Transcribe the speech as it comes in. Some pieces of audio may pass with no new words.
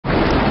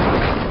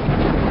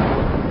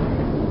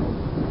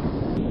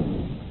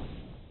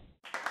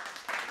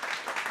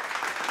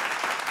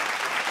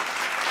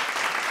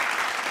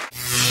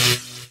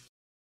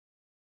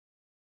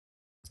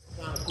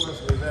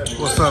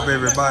up,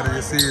 everybody?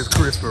 This is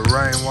Chris with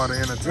Rainwater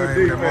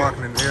Entertainment and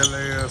Marketing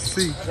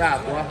LLC.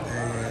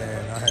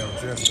 And I have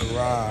just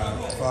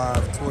arrived,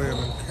 5-12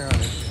 and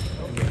counting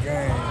in the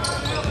game,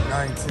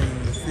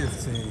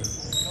 19-15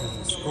 is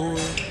the score.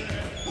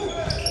 We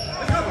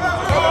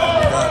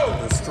got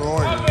the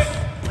Destroyers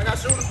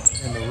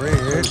in the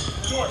red, the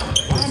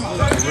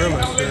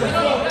Gorillas there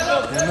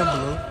in the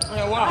blue.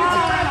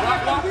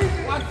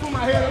 Watch put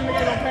my head on me,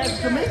 don't pass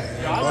it to me.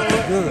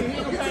 Looking good.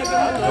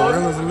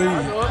 Gorillas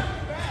lead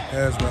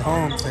as the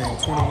home team,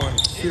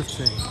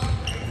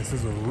 21-15. This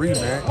is a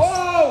rematch.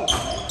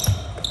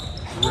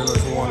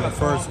 Gorillas won the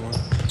first one.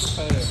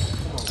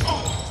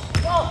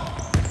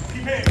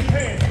 Keep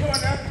hands. Come on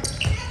now.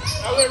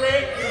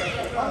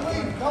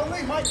 Don't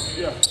leave, Mike.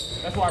 Yeah,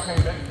 that's why I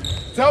came back.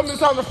 Tell me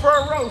it's on the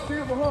front row.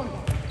 Silver hungry.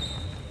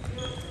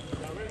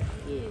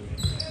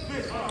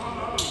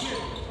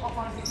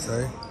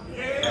 Say,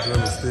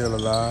 Gorillas still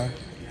alive.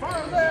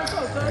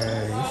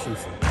 And he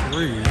shoots a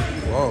three.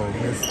 Whoa,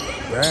 missed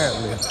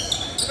badly.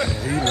 And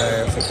he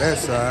laughs at that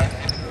shot.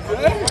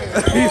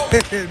 He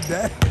said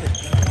that.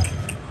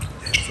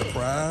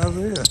 Surprise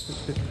here.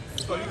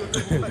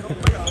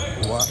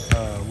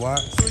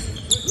 Watch.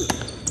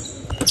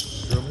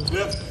 Dribble.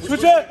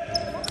 Switch it.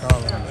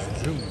 Collins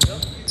Jr.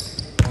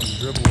 On the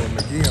dribble with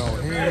McGee on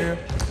here.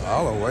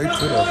 All the way to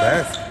the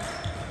basket.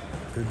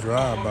 Good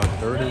drive by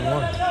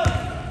 31.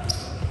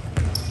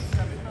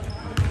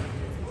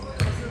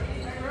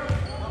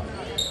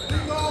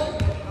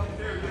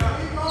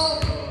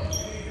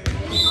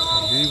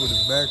 With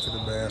his back to the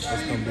basket,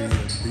 that's going to be a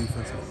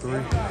defensive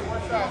three.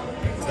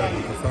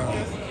 Technical foul.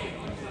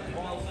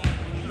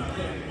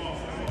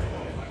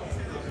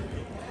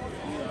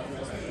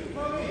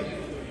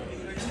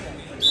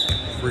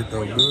 Free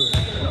throw good.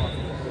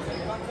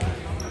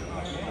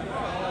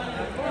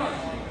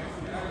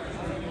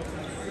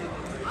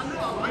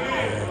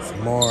 And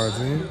Samar's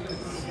in.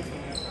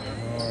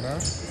 All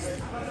right.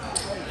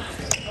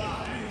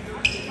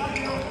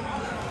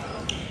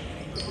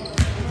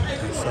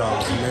 Shot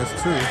was missed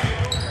too.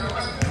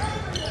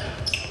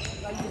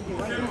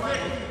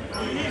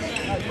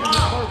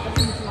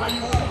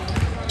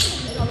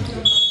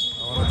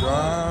 On the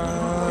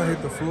drive, hit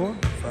the floor.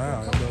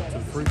 Foul. It goes to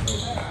the free throw.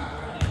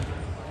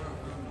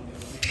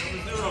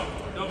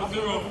 Double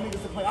zero.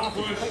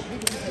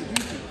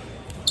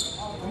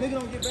 Nigga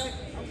don't get back.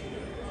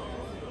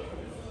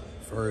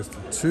 First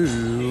and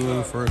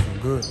two. First one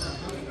good.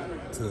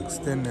 To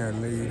extend their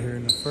lead here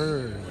in the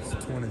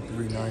first.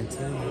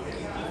 23-19.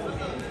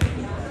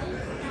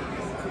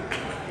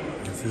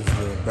 This is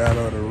the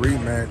battle of the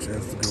rematch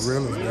as the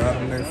Gorillas got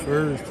them their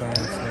first time.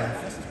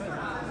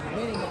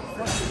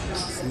 So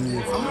see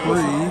if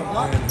Bree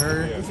and her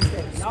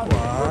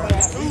squad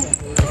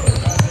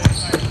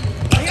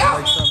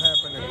make something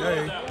happen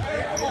today.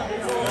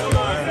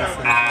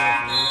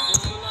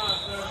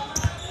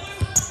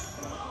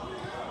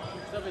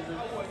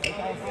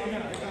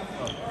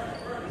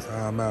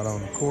 Timeout on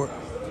the court.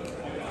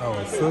 Oh,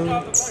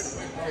 sub.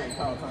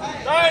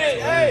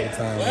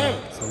 Timeout.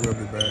 So we'll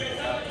be back.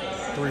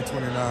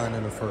 3:29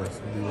 in the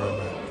first. We'll be right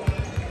back.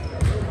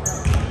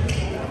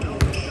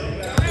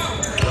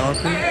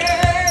 Duncan.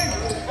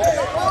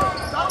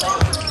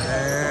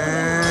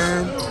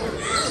 And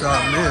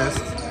shot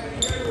missed.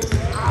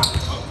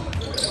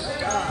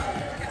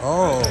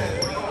 Oh,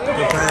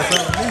 good pass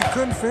out. He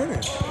couldn't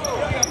finish.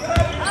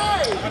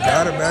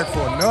 Got it back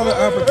for another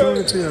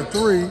opportunity of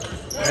three.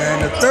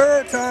 And the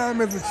third time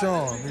is a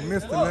charm. He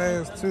missed the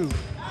last two.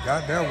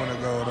 Got that one to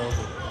go though.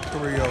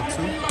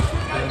 3:02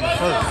 in the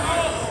first.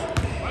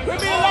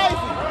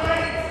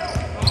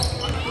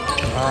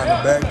 Behind the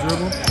back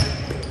dribble.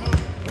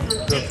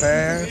 Good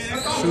pass.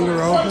 Shooter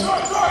open.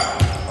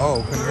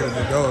 Oh, couldn't get it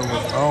to go. It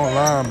was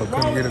online, but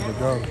couldn't get it to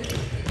go.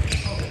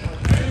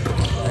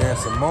 And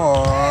some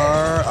more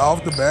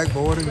off the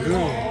backboard and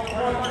good.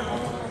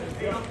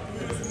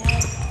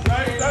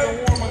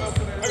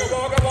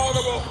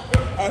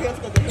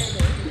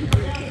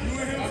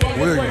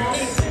 Williams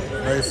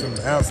made some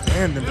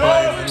outstanding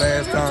plays the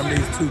last time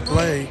these two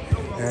played.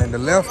 And the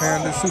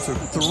left-hander shoots a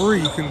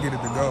three, couldn't get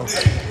it to go.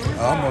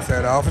 Almost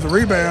had an offensive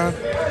rebound.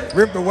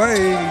 Ripped away,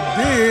 he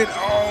did.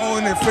 Oh,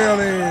 and it fell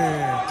in.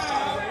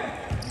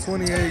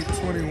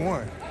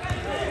 28-21.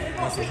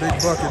 That's a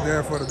big bucket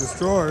there for the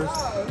Destroyers.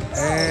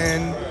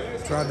 And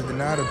tried to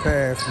deny the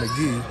pass.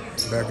 McGee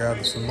back out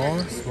to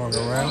Samar, swung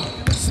around.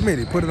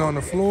 Smitty put it on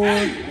the floor.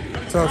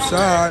 Tough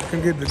shot,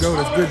 couldn't get it to go.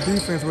 That's good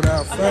defense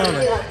without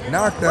fouling.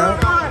 Knocked out.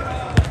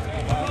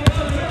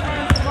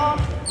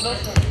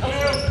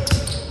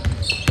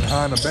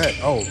 Behind the back.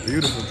 Oh,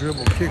 beautiful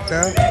dribble. Kicked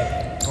out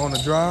on the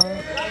drive.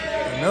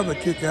 Another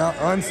kick out.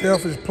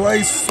 Unselfish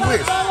play.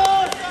 Switch.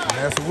 And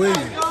that's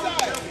Williams.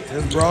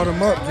 Just brought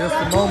him up just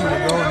a moment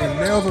ago and he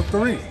nails a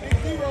three.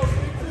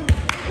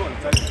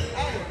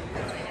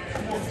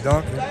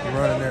 Duncan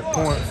running that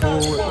point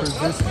forward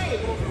position.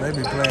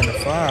 Maybe playing the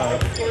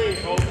 5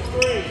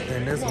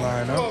 in this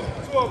lineup.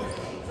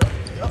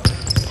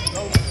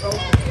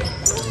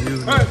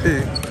 Using the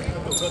pick.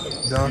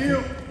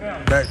 Duncan.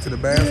 Back to the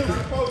basket.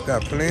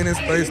 Got plenty of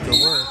space to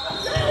work.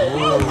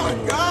 Oh my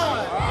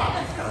God.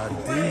 A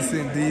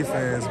decent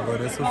defense,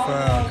 but it's a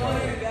foul.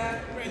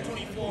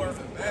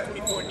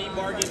 24 knee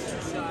bar gets 2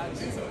 shots.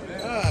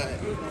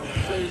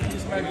 So you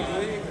just make it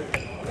leave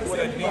with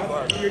a knee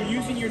bar. You're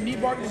using your knee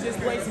bar to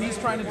displace, and he's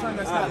trying to turn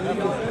that shot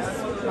legal.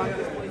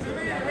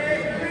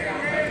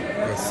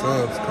 The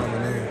subs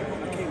coming in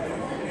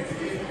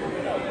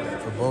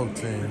for both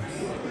teams.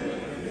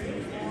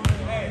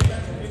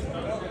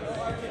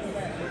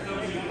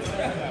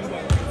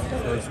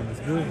 First one was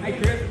good.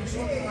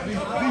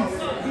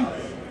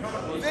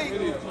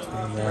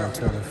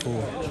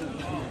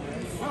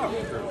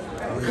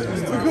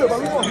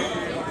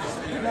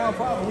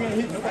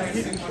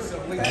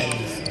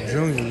 29-24.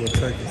 Junior will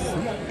take a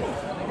seat.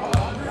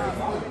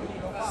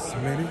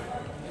 Smitty.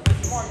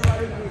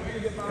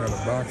 Got a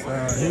box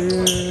out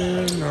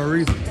here. No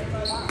reason to.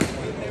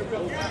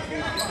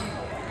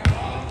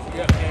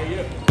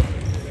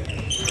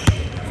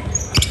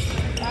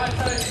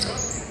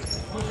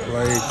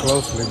 Played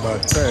closely by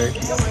Tay.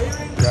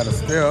 Got a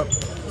step.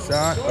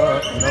 Shot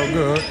up. No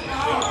good.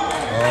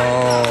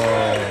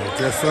 Oh,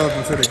 just subbed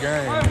into the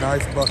game.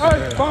 Nice bucket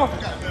there.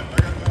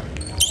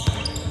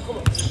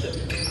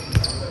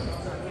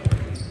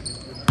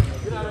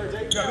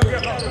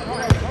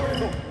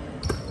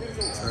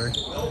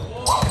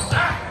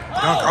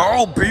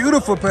 Oh,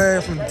 beautiful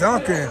pass from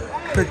Duncan.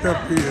 Picked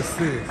up the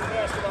assist.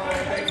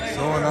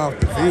 Showing off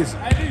the vision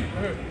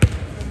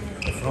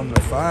from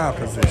the 5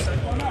 position.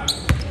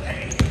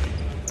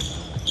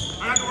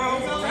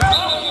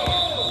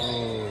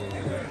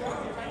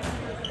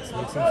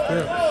 Take some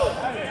steps.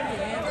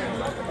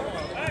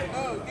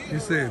 You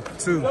said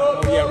 2.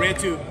 Oh yeah, red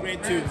two.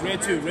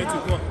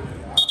 Come on.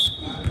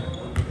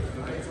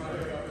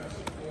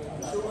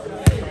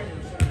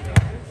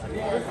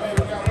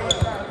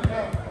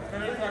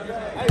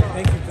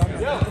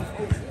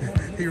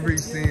 He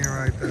reached in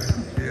right there.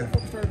 Yeah.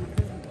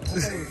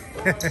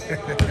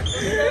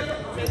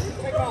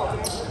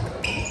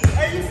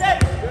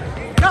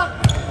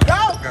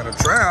 Got a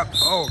trap.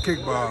 Oh,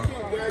 kickball.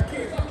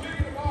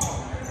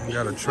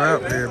 Got a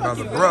trap here by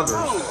the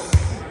brothers.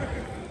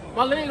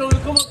 My leg don't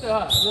even come up that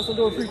high. Unless I'm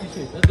doing freaky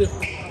shit. That's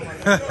different.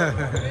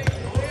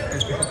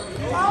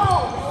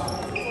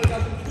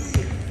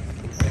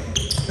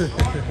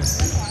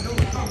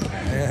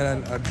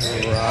 And a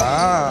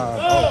drive.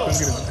 Oh, couldn't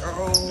get it.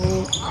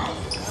 Oh.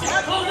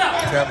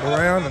 Tapped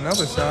around,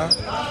 another shot.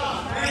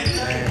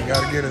 And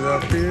got to get it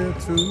up here.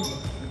 2, 1.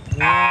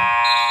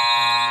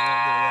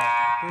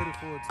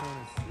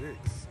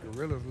 34-26.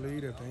 Gorillas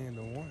lead at the end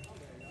of 1.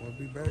 We'll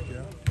be back,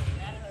 y'all.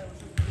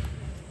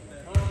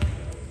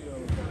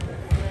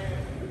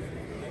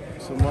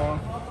 Samar.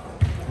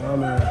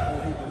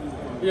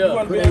 Yeah. You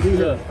want to be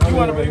here? You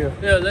want to be here?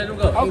 Yeah, let him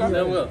go. Okay. Let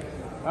him go.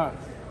 All right.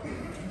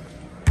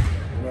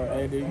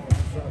 AD.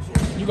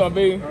 You gonna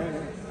be?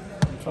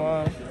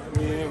 Trying.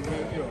 Yeah. You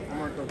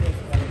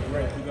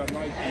got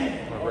Mike.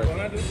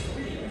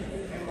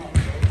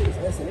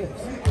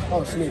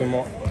 Oh, Smith.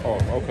 Samar. Oh,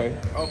 okay.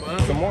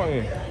 Samar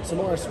in.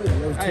 Samar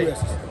Smith. Those 2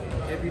 S's.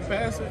 If you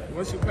pass it,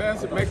 once you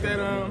pass it, make that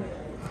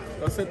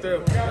go set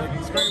the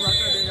screen right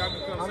there. Then y'all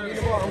can come set it.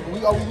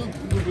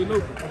 We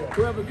loop.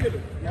 Whoever get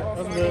it.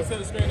 That's good. Set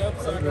the screen up.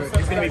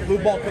 It's gonna be blue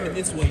ball coming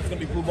this way. It's gonna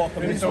be blue ball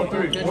coming this way. 1,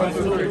 2, 3. 1,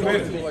 2, 3.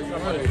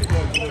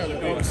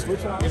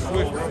 Switch, bro. He's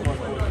going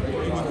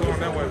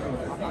that way.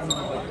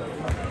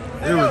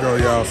 Here we go,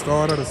 y'all.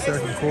 Start of the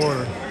second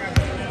quarter.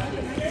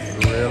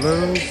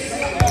 Gorillas.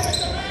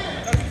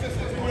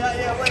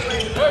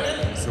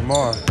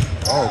 Samar.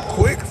 Oh,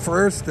 quick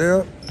first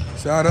step.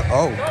 Shot up.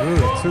 Oh,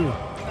 good, too.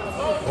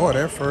 Boy,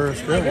 that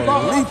first step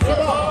was leaping.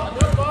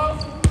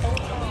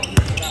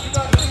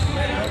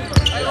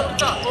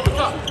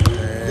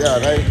 Yeah,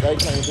 they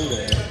can't do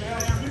that.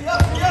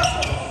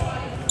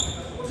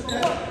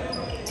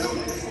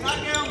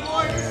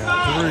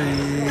 And 3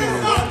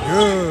 is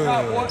good.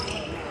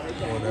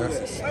 Boy, that's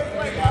a shot.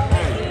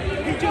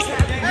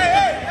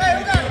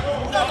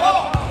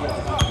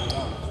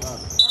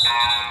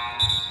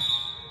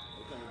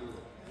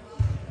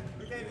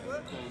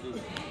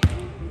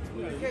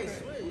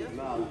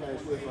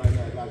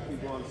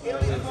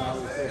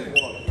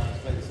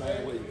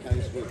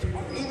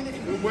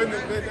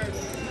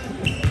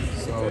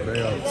 So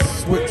they'll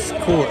switch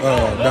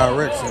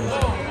directions.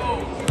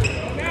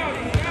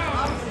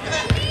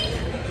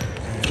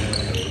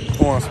 And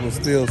points will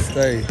still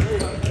stay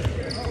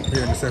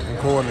here in the second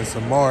quarter. And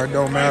Samar, it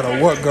don't matter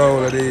what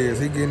goal it is,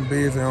 he getting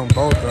busy on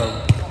both of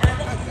them.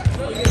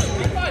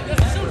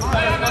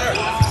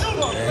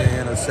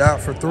 And a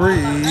shot for 3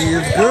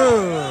 is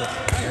good.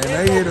 And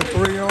they hit a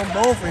 3 on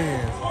both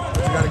ends. But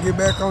you got to get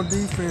back on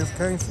defense.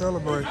 Can't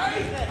celebrate.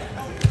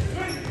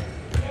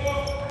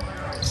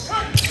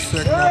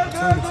 Second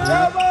opportunity.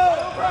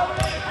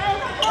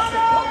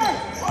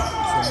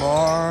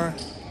 Samar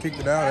kicked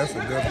it out. That's a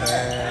good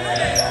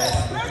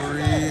pass. For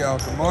 3 out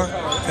the mark.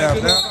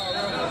 Tapped out.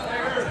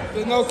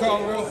 There's no call,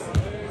 bro.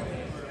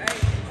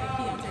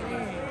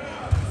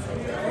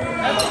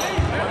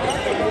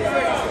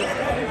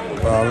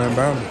 Foul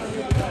inbound.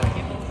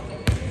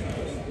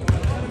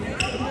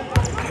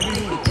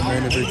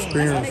 Tremendous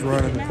experience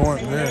running the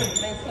point there.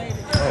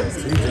 Oh,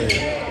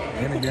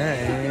 TJ in the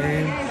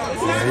game.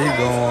 And he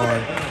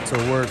going to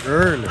work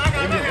early.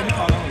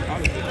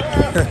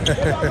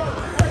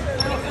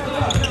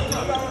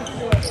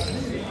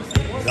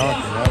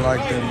 Duncan, I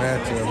like that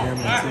matchup, him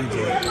and TJ.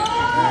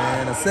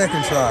 And a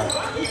second try.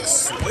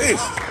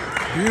 Swished.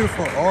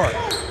 Beautiful arc.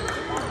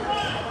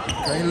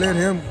 Can't let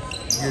him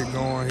get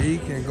going. He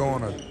can go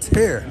on a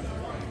tear.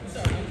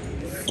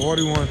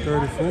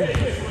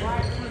 41-34.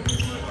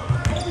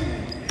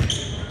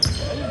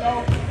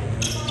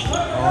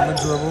 On the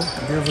dribble,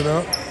 gives it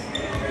up.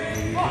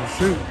 He can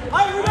shoot.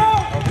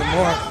 Up the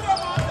mark.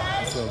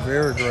 It's a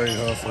very great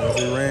hustle as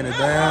he ran it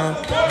down.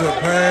 Good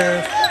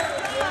pass.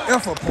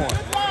 Effort point.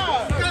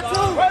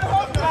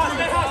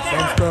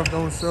 Some stuff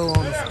don't show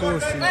on the score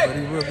sheet, but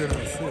he will get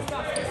an assist.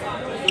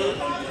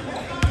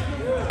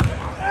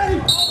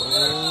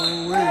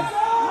 Oh-wee.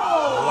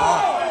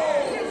 Block.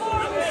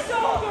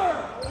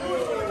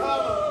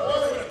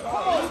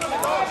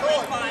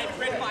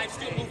 Red 5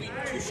 still moving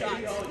 2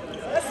 shots.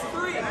 That's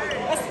 3.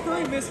 That's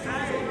 3, mister.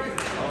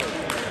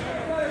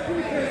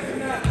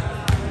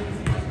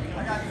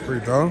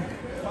 Free throw.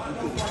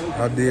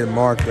 I did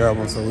mark that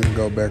one so we can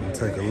go back and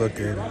take a look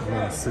at it. I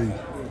want to see.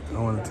 I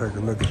want to take a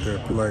look at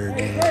that play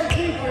again.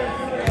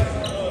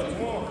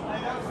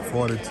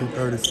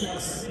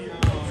 42-36.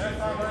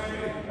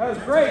 That was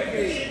great,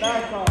 dude.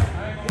 Nice ball.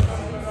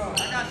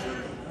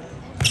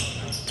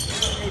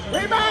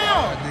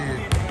 Rebound! I did.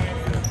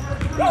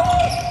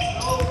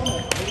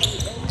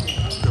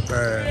 Good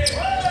pass.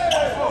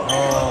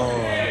 Oh,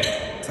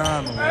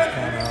 timing was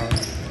kind of out.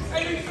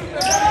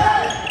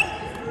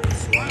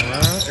 Swung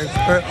around.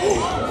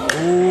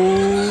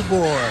 Oh,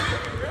 boy.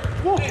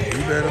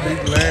 You better be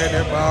glad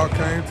that ball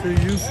came to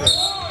you, sir.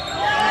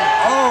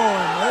 Oh,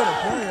 and made a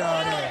play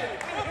out of it.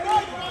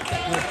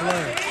 Good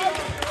play.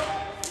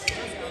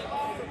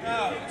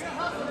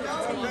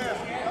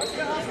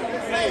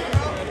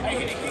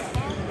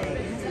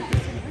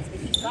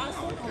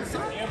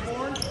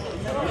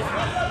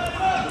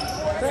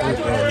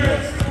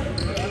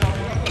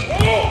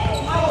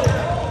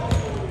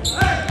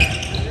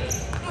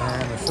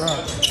 And a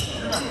shot.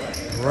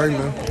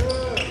 Raylan.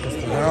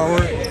 Mr.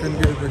 Howard couldn't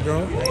get it to go.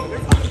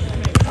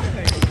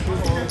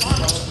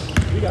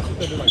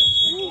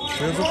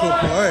 Physical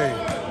play.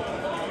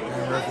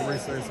 And referee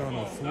says on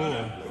the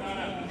floor.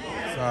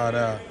 Side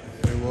out.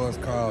 It was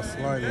called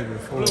slightly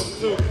before.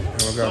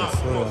 And we got a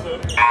sub.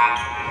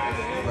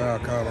 Foul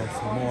called on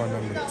some more,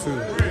 number 2.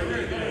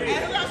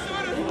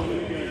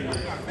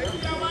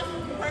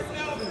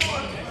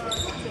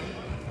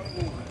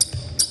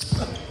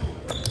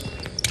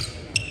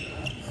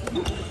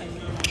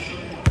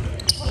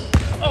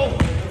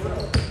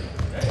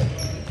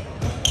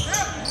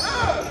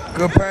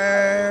 Good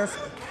pass.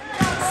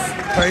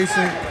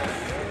 Patient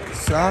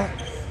shot.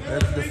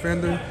 Let the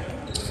defender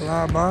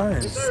fly by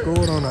and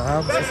scored on the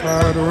opposite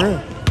side of the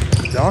rim.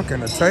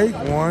 Duncan to take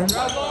one. And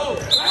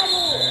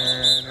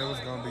it was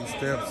going to be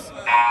steps.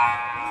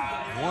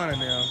 One of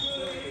them.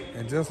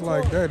 And just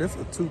like that, it's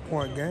a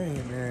 2-point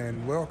game.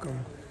 And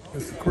welcome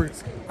Mr.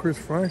 Chris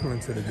Franklin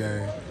to the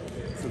game.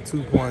 It's a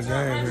 2-point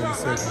game here in the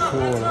second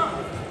quarter.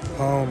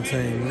 Home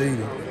team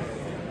leading.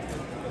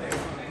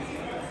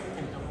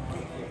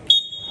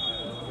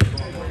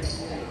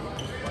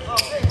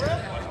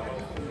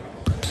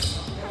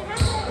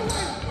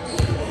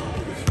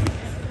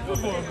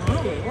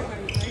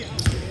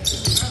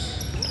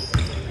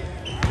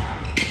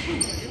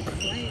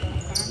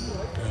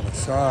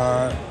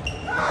 Shot.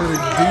 Pretty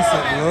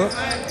decent look.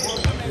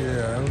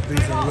 Yeah, it was a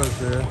decent look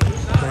there. I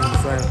think the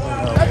same thing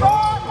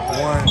out.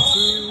 1, 2.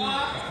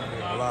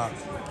 Block.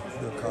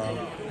 Good call.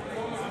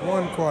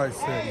 One quite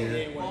set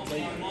yet.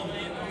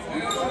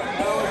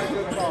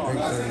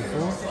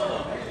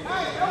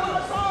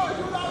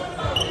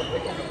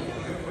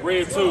 8:34.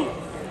 Red 2.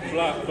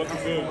 Block.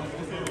 Bucket good.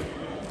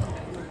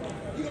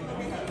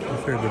 I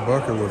said the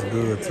bucket was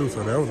good too,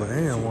 so that was an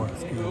and one.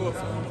 Excuse me.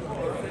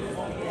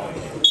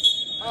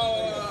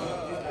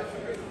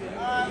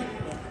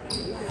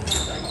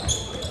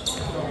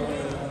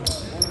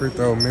 Free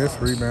throw miss,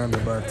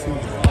 rebounded by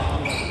TJ.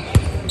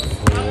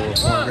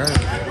 4-point game.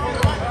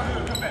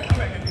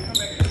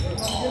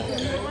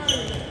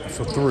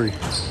 So 3.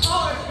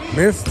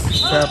 Missed,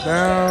 tapped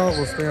out,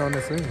 will stay on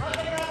this end.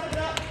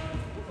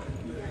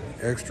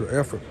 Extra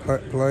effort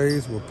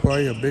plays will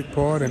play a big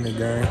part in the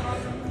game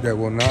that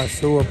will not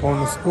show up on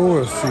the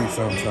score sheet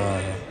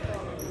sometime.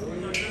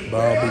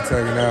 Ball be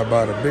taken out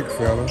by the big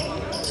fella.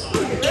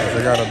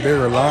 They got a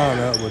bigger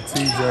lineup with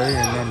TJ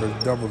and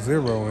number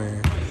 00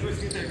 in.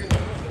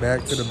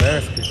 Back to the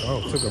basket.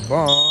 Oh, took a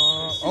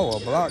bomb. Oh, a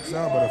block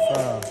shot, but a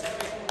foul.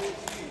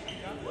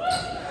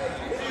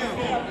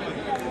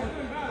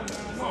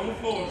 On the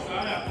floor,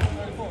 side out.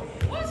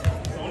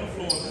 On the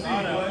floor,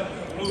 side out.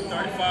 Blue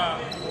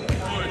 35.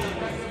 Push.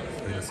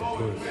 It's a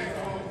push.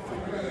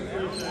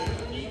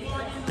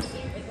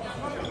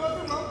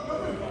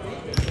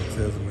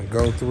 Says him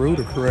go through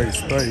to create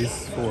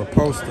space for a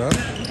post up.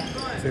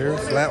 Here,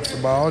 slaps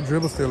the ball,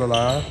 dribble still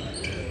alive.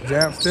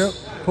 Jab step,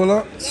 pull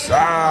up,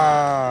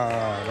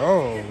 shot.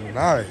 Oh,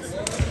 nice.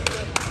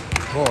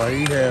 Boy,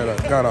 he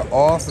got an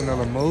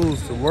arsenal of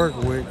moves to work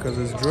with because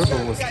his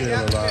dribble was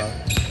still alive.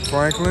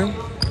 Franklin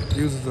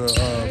uses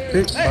a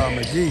pick by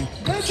McGee.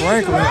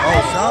 Franklin,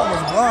 shot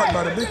was blocked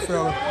by the big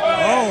fella.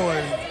 Oh,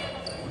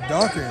 and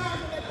Duncan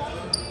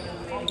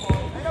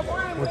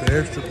with the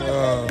extra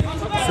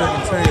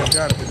second chance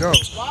got it to go.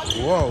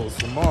 Whoa,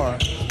 Samar,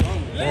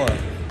 boy,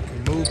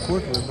 can move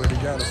quickly, but he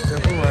got to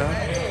step around.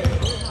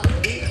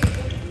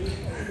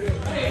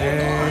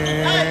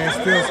 And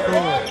still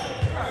scoring.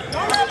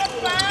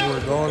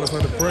 Regardless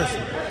of the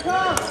pressure.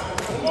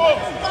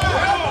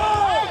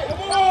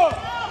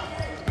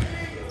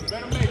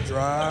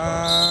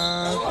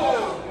 Drive.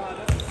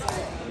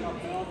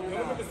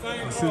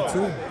 And shoot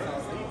two.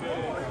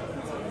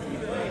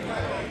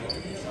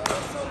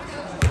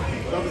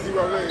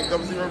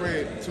 Double zero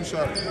red, 2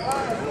 shots.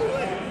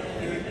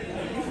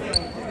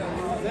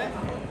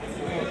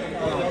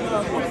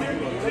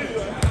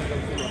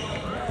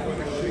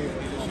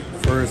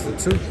 First and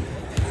 2.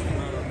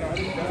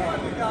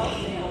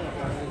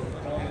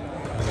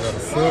 Got a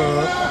sub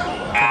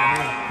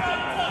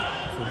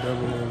for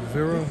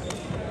 0-0.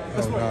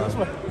 Oh,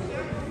 no.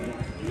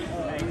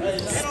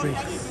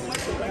 Speaks.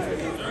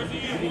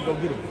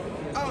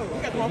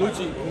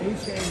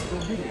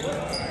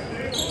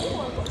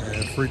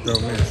 And free throw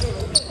miss.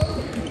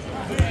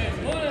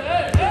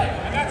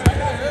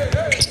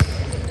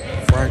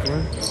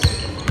 Franklin.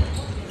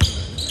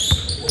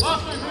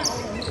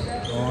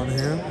 On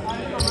him.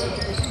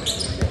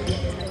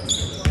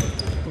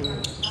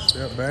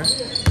 Step back. 0.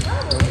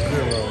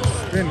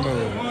 Spin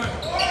move.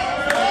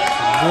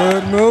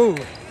 Good move.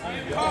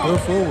 Good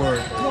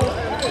footwork.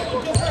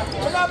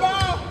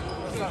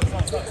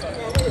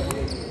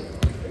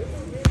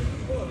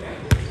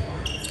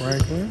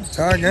 Franklin.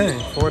 Tie game.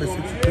 46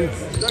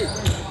 apiece.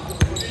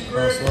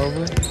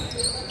 Crossover.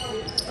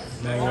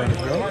 Nowhere to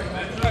go.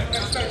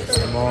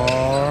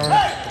 Samar.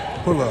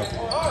 Pull up.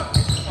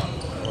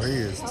 Oh, he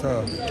is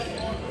tough.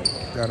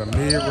 Got a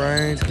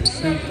mid-range, can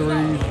shoot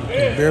threes,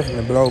 can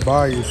definitely blow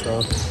by you,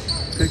 so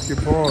pick your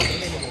poison.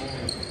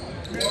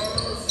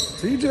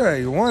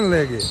 TJ,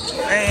 one-legged,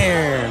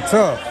 man,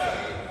 tough.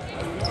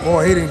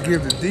 Boy, he didn't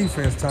give the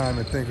defense time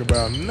to think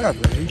about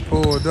nothing. He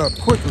pulled up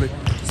quickly.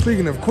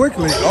 Speaking of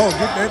quickly, get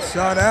that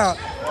shot out.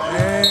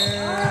 And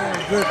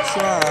good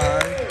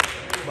try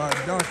by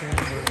Duncan,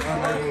 but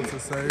unable to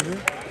save it.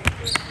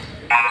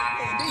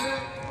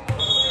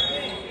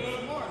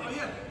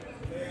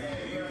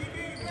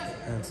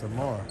 And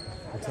Samar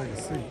will take a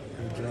seat.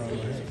 Good job by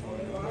him.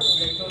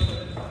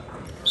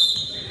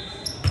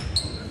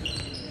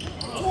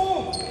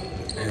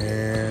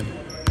 And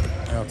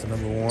out to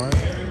number 1.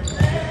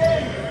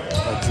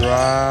 A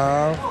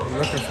drive,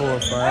 looking for a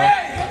foul,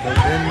 but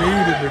didn't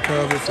need it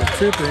because it's a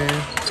tip-in,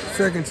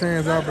 second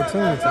chance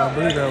opportunity. I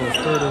believe that was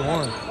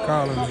 31,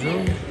 Collins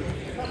Jr.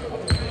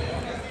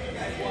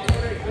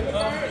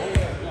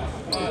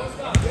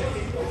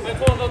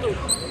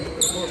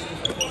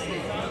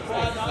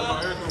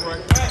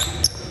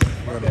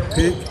 Got a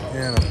pick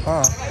and a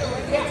pop.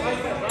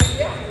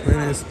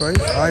 Plenty of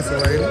space,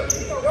 isolated.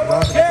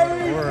 Duncan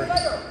doesn't work.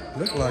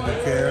 Looked like a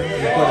carry. He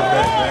put it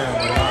back down,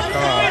 but not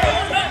called.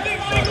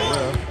 Not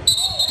enough.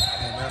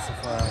 And that's a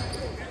foul.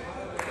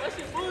 That's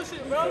your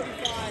bullshit, bro.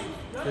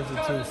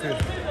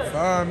 52-50.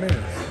 5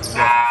 minutes.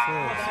 Got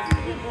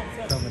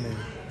some coming in.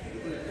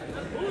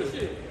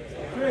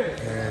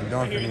 And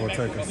Duncan will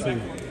take a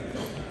seat.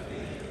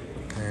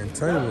 And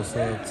Taylor will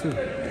serve too.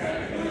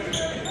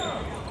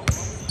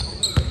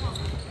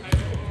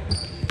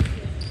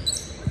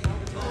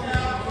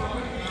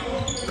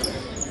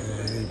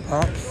 And he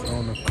pops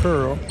on the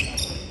curl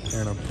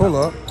and a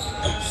pull-up.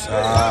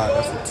 Shot.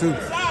 That's a 2.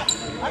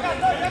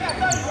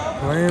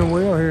 Playing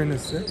well here in the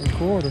second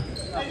quarter.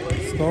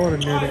 Started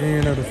near the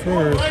end of the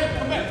first.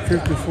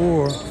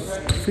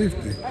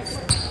 54-50.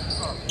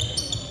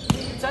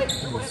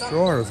 The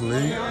Stars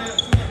lead.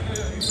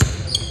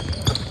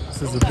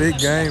 This is a big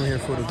game here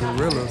for the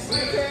Gorillas.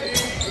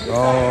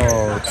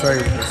 Oh,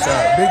 Taylor the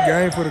shot. Big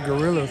game for the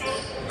Gorillas.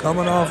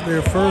 Coming off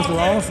their first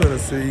loss of the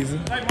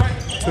season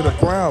to the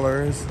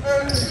Prowlers.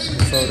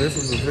 So this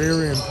is a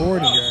very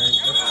important game.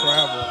 Let's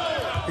travel.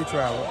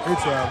 He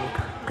traveled.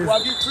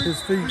 His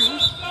feet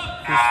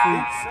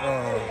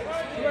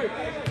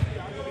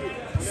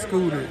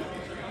scooted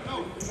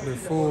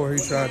before he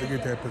tried to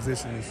get that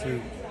position to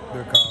shoot.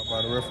 They're called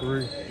by the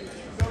referee.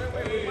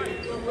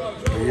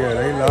 But yeah,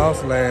 they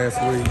lost last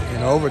week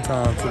in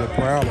overtime to the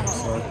Prowlers,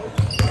 so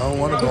I don't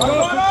want to go on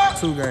a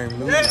 2-game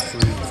losing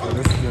streak. So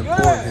this is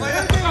important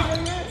here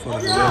for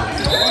the Gorillas.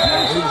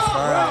 He was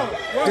fouled.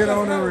 Hit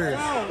on the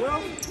wrist.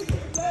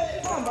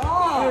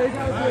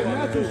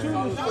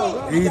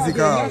 Easy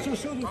call.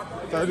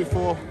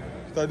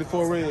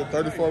 34 red.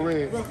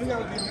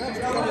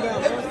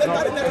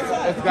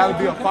 It's got to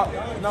be a pop.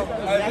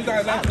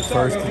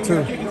 First to 2.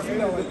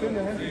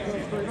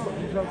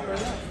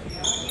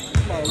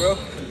 Come on, bro.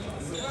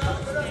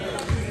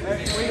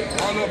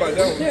 don't know about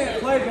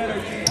that one.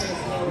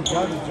 You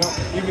got to jump.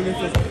 Even if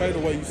it's a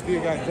fadeaway, you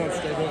still got to jump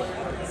straight up.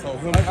 So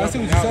him I see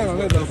what you're saying on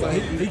that though. So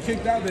he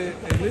kicked out there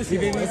and he didn't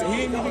even get his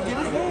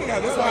leg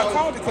out. That's why I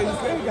called it, because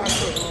his leg got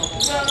cut.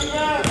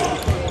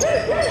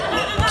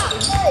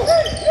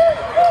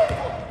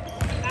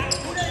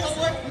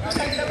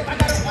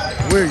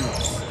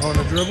 Williams on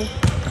the dribble.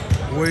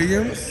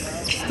 Williams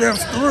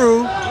steps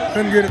through,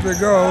 couldn't get it to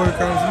go. Here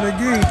comes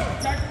McGee.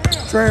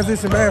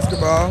 Transition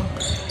basketball.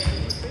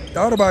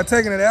 Thought about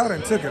taking it out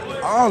and took it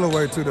all the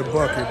way to the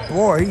bucket.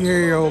 Boy, he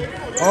held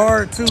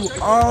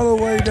R2 all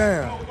the way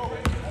down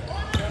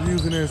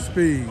using his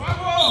speed.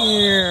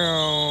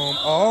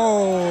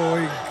 Oh,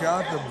 he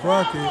got the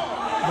bucket,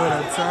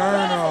 but a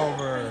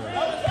turnover.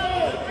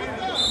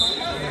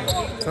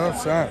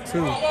 Tough shot,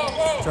 too.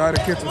 Try to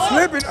catch him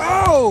slipping.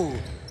 Oh!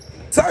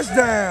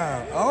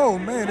 Touchdown! Oh,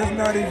 man, it's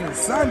not even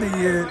Sunday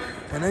yet,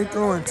 and they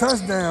throwing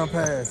touchdown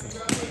passes.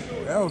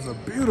 That was a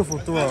beautiful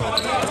throw.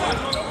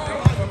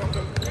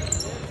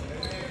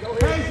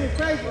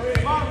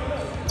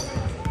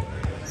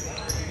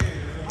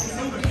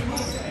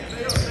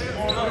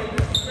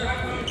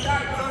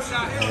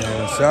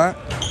 And shot.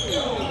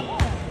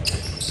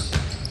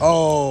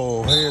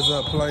 Oh, heads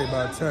up play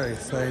by Tay.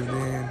 Saved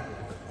in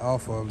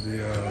off of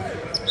the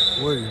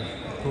Williams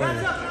play.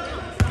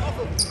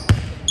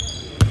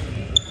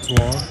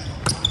 Swan.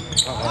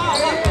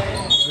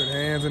 Good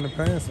hands in the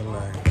passing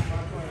lane.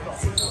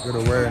 Good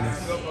awareness.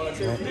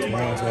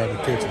 Swan tried to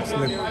catch him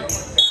slipping.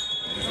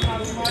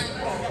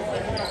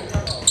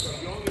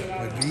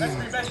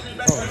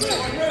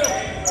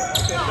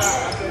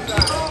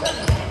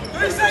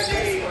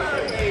 McGee.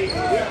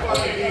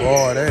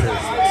 Boy, that is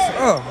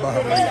tough by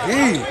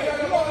McGee.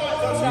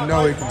 You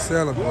know he can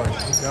celebrate.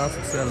 He got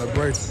some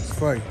celebrations.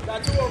 Fight.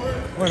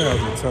 Well, that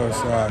was a tough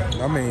shot.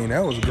 I mean,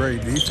 that was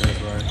great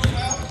defense, right?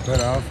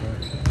 Better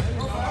offense.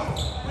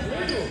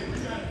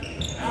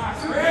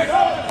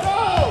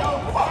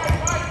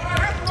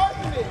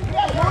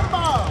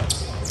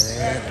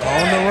 And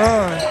on the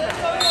run.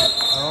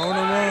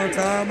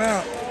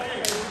 Timeout.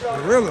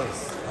 Gorillas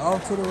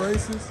off to the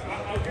races.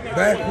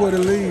 Back with a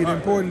lead.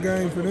 Important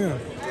game for them.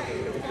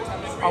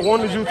 I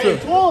wanted you to.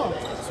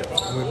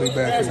 We'll be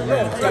back in a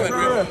minute.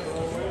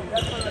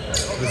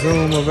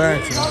 Resume of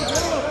action.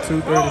 2:35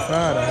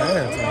 to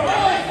halftime.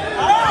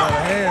 Got a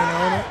hand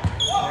on it.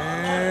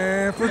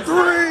 And for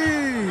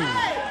three.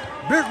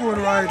 Big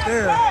one right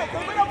there.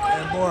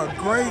 And boy,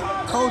 great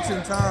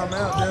coaching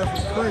timeout there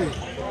for Creed.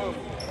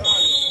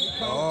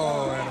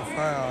 Oh, and a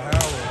foul.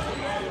 Howard.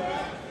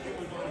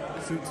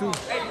 Shoot two.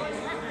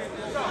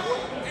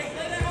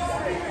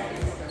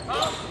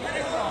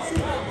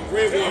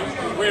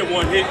 Red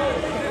one hit.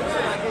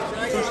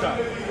 Two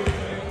shots.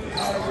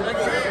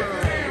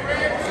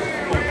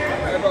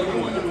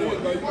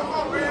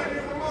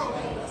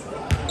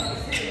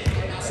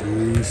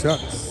 Two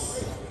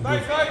shots.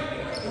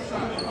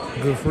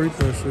 Good free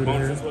throw shooter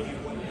here.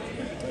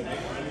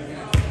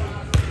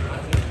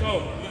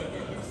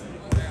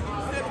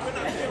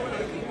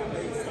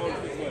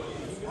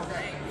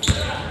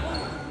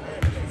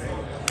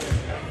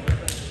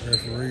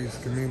 Referees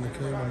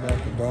communicating about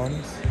the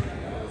bonus.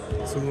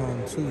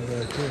 2-on-2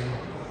 back here.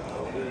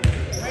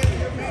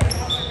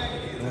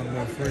 One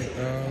more free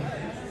throw.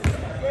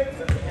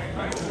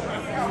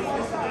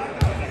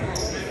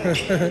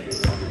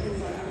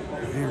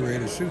 He ready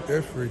to shoot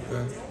that free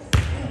throw.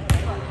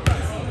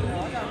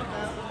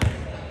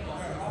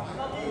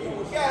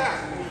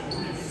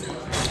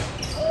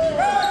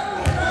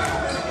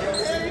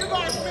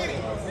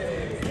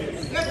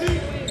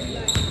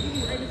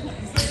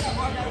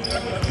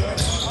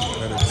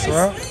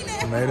 Trap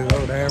made it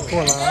over the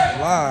half-court line.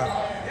 Live.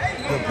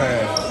 Good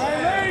pass.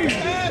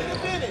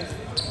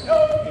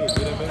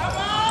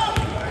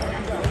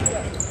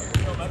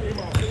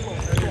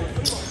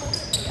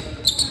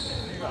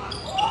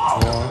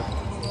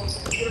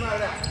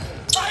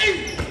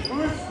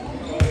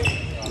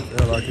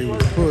 Felt like he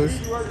was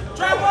pushed. And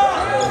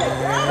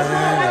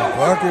a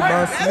bucket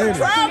by Smitty.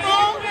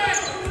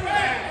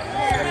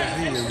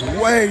 He is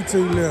way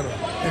too little.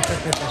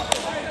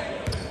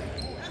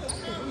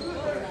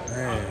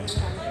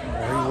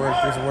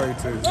 Worked his way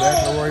to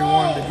exactly where he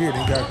wanted to get.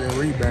 He got that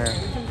rebound.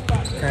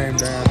 Came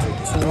down to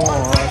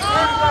 2-on.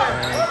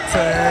 And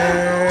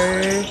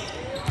Tay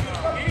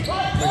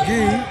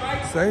McGee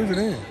saves it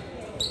in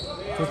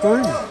for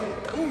three.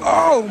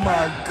 Oh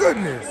my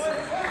goodness.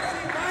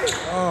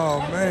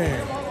 Oh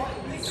man.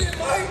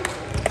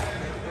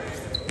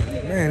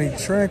 Man, he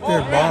tracked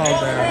that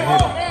ball down and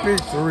hit a big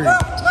three.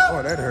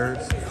 Oh, that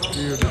hurts.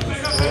 Field to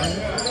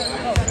destroy.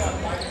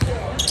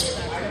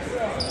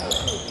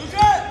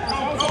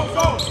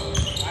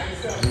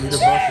 Need a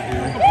bucket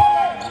here.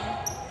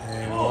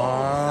 And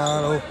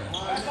wide open.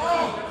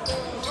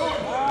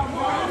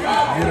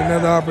 Get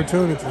another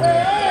opportunity here.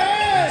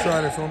 Let's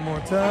try this one more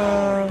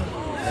time.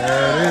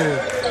 There it is.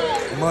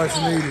 Much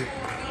needed.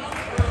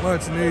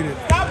 Much needed.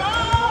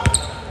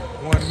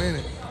 1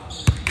 minute.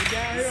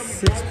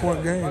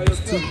 6-point game.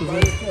 It's 2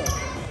 possessions.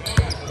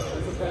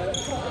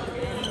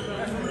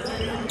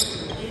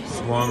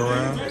 Swung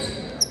around.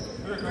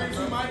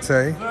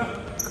 Tay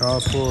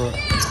calls for a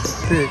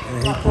pick,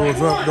 and he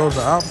pulls up, goes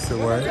the opposite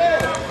way. Oh,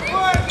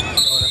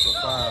 that's a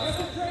foul.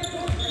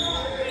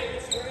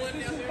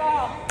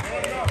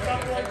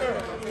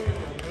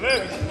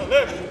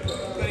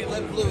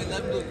 Let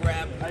blue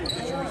grab.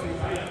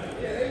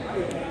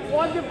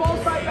 One get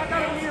both right back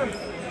out of here.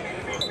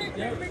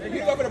 If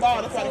you go for the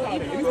ball, that's why they call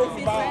it. If you go for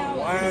the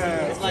ball,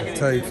 it's like a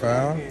Tay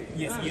foul.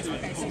 yes. So,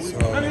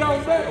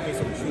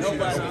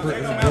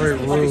 it's a great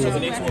rule. The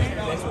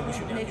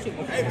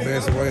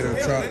best way to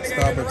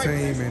stop a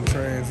team in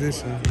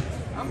transition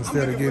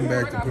instead of getting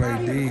back to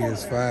play D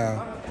is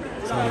foul.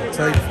 So the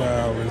take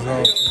foul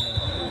results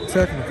in a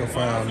technical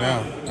foul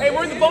now. Hey,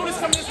 where's the bonus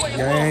coming this way?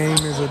 Game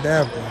is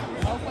adapting.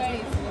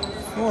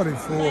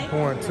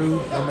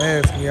 44.2. I'm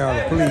asking y'all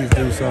to please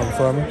do something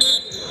for me.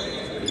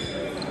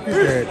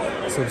 Hit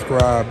that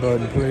subscribe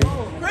button, please.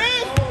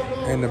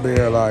 And the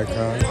bell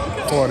icon.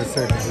 40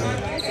 seconds in.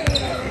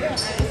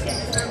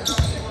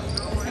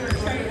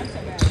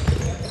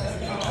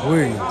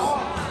 Williams.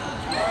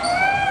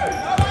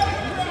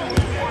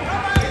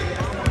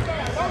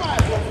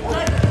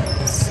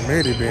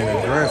 Smitty being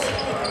aggressive.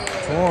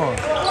 Twan.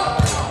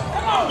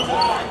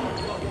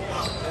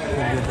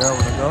 Couldn't get that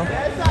one to go.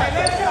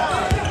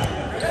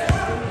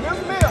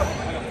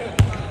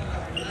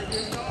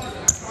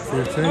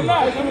 15.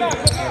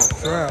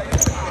 Trap.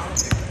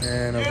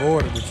 And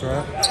avoided the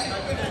trap.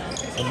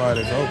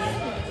 Somebody's open.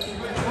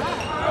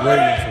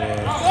 Williams was.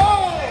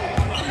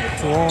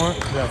 Twan.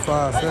 Got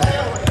 5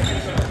 seconds.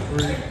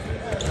 3.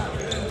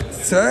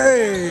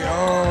 Tay.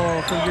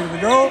 Oh, couldn't get it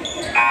to go.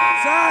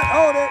 Shot.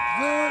 Oh, that's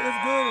good. It's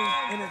good.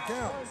 And it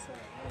counts.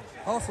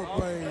 Hustle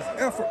plays.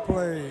 Effort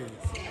plays.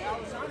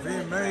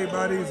 Being made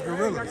by these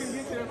gorillas.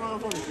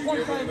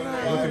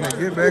 Looking to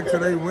get back to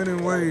their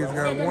winning ways.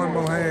 Got one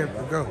more half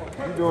to go.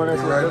 We'll be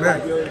right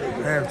back.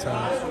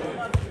 Halftime.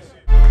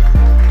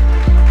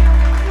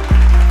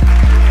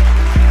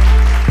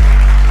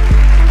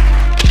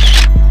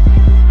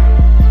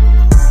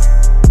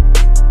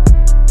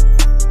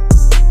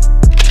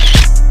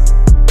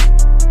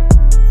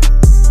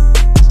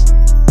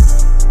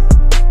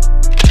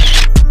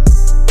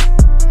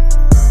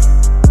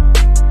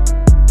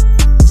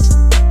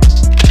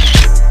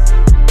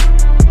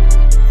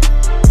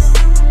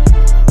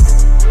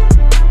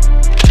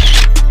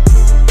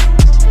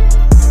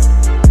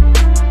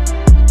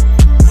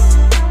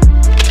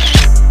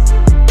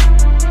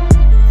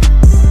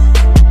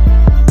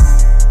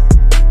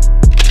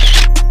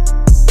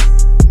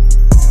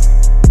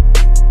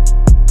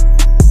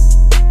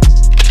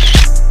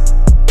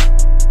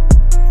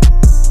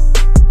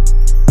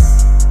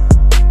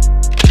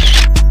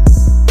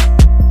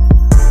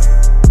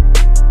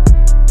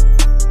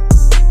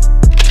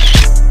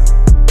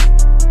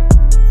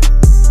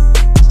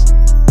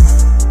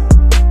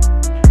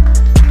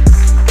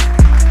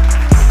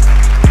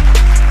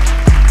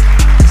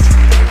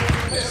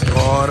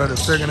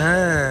 Second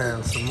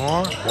half, some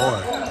more.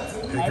 Boy,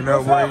 picking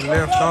up where he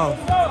left off.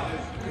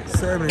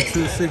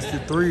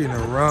 72-63 and the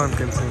run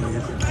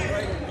continues.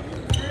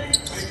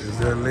 Is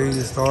their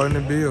lead starting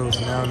to build,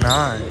 now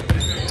 9.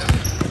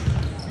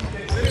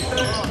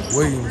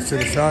 Williams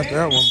should have shot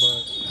that one,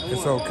 but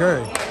it's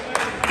okay.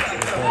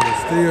 Because it's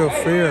still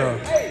fair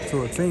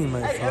to a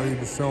teammate, so he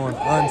was showing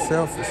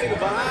unselfishness.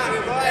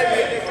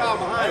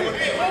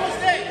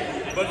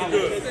 But you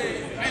good.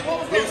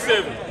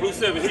 Blue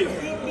 7 hit.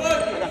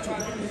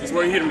 That's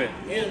where you hit him at.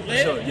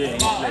 Sure,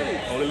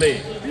 yeah, on the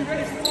leg.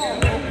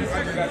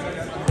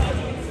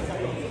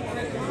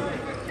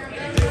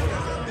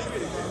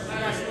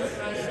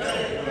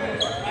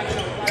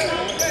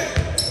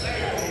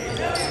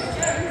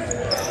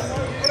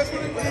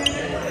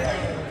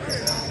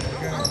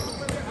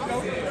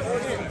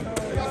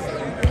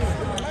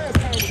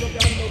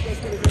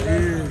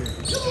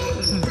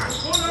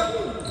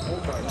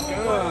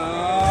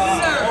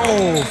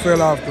 Oh,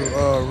 fell off the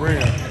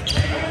rim.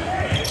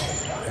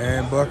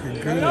 And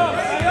bucket good.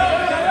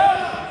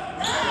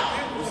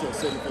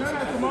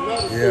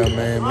 Yeah,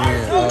 man.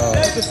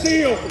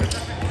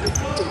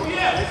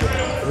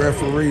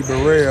 Referee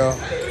Burrell.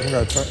 We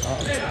got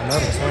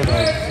another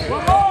turnover.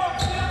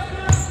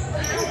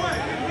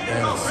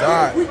 And the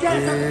shot is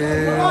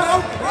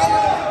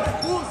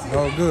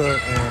no good.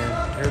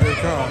 And here they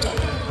come.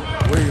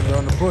 Williams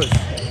on the push.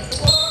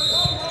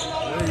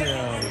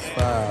 Williams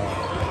foul.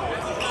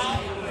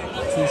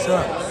 2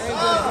 shots.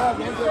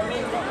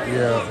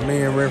 Yeah,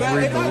 me and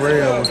referee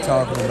Burrell was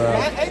talking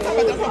about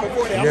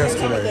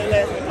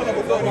yesterday. I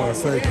want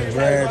to say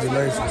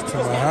congratulations to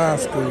my high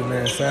school,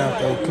 man,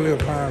 South Oak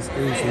Cliff High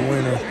School, for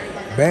winning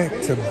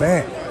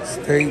back-to-back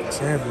state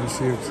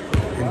championships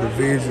in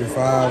Division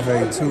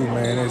 5A2,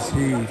 man. That's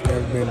huge.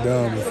 Never been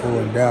done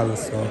before in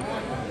Dallas, so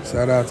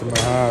shout out to my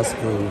high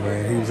school,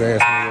 man. He was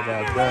asking me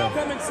about that.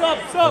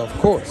 Of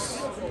course.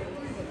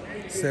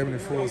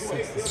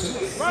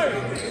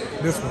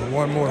 74-66. This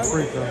one more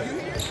free throw.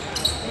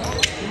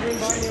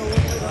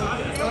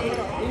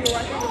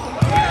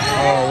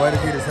 Oh, way to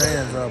get his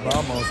hands up. I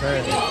almost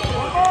had it.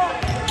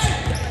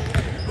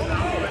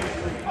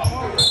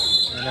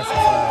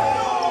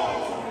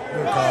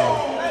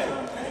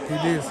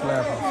 did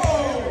slap him.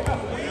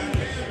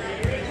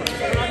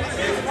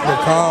 The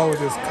call was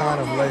just kind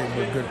of late,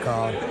 but good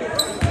call.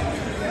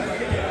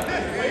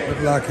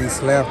 Looked like he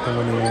slapped him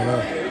when he went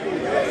up.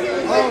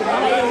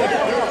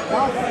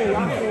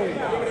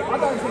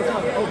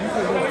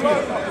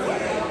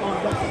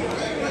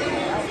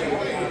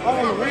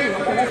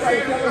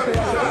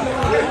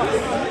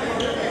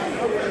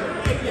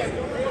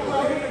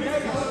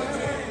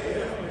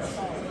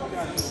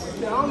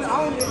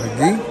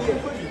 McGee.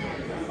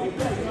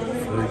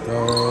 Free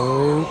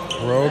throw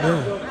rolled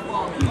in.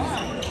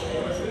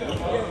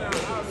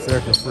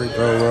 Second free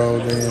throw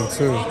rolled in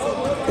too.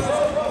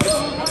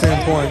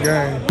 10-point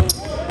game.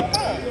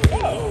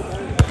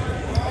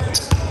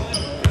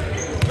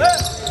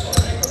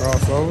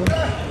 Crossover.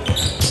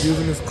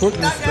 Using his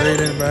quickness,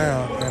 stayed in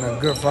bound, and a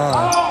good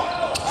foul.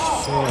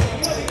 So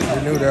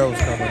we knew that was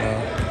coming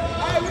out.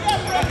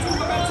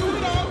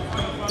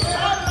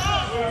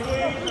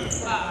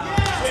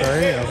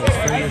 Trey of his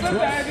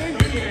fingertips.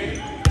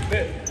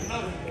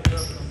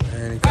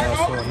 And he calls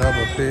for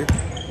another pick.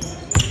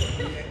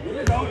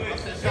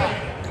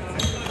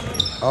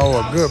 Oh,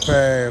 a good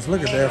pass.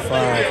 Look at that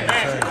foul from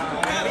Trey.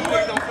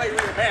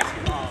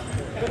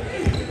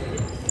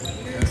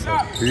 That's a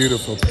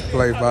beautiful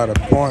play by the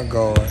point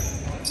guard.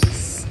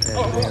 And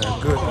then a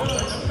good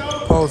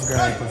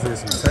post-game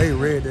position. Tay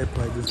read that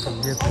play, just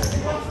couldn't get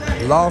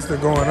there. Lost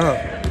it going up.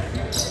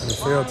 And it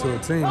fell to a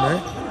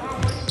teammate.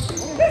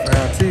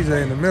 Found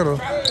TJ in the middle.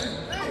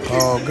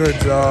 Oh, good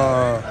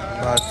job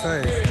by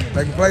Tay.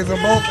 They can play on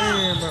both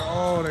ends, but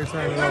oh, they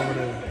turned it over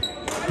there.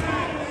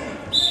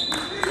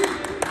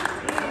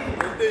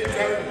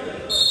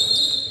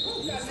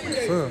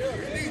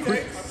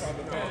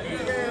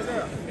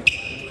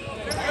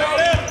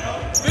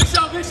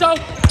 Big show. A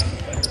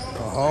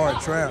hard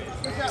trap.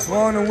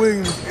 Swan and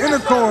Williams in the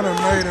corner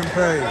made him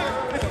pay.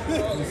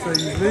 You say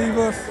you leave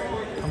us,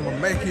 I'm gonna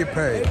make you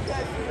pay.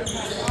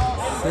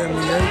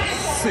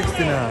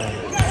 78-69.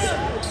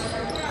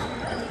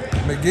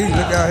 McGee,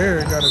 look out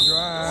here, got a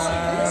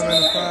drive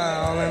and a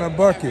foul and a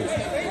bucket.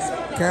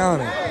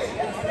 Count it.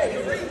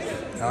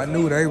 I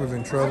knew they was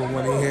in trouble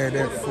when he had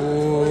that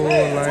full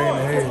lane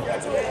ahead.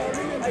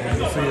 And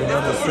you see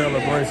another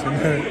celebration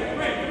there.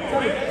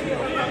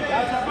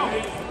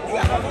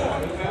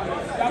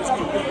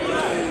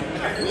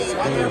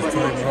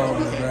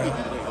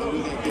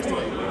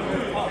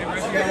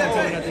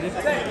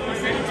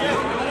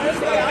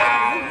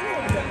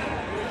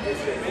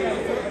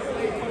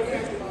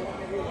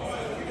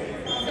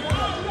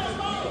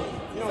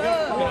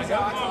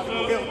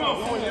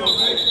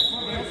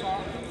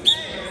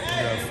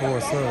 Four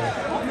subs.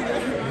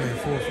 Yeah,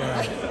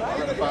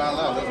 4-5.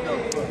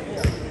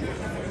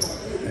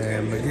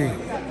 And McGee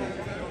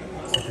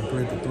to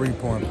complete the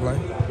three-point play.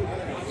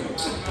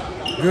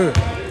 Good.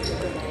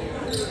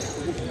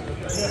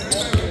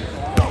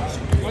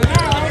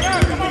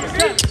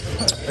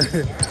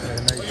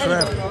 And they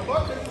trap him.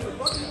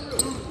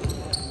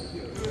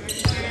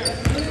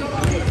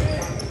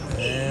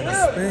 And a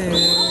spin.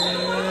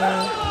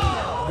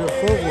 Good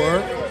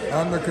footwork.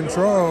 Under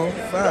control.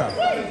 Foul.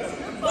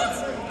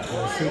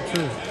 Shoot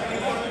two.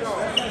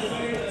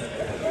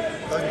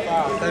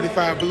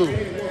 35 blue.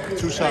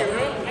 2 shots. I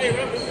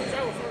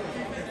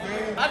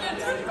didn't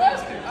touch the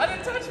basket. I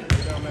didn't touch it.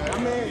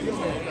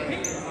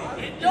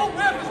 Your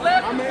ref is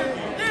laughing.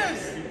 Yes.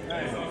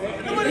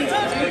 Nobody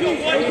touched it.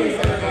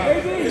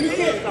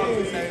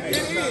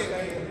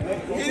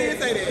 He didn't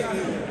say that.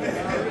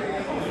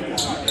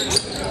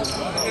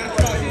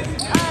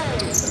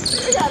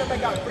 We gotta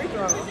make out free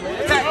throws, man.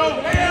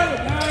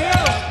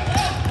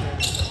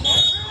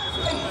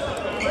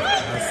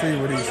 See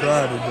what he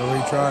tried to do.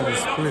 He tried to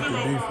split the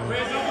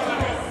defense.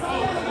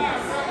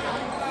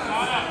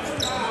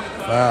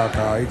 Foul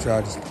call. He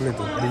tried to split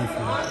the defense.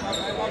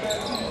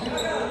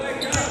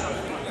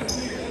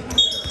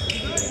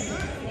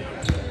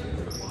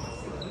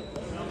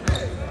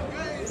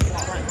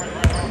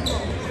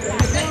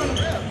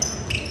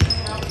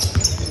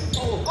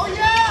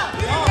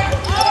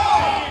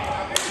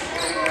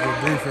 Good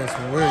defense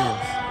from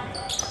Williams.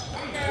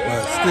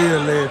 But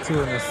still led to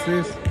an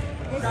assist.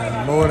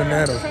 And more than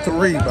that, a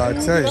 3 by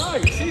Tay.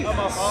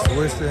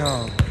 Switched it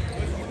home.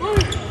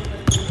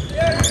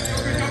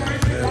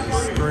 And there's a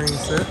screen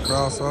set,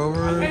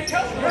 crossover.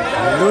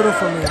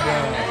 Beautifully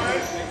done.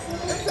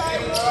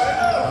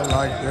 I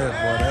like that,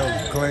 boy. That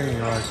was clean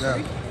right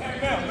there.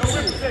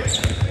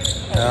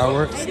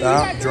 Howard,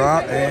 stop,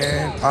 drop,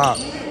 and pop.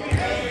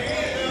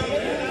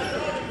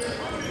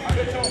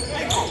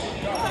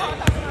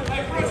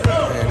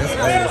 Man, this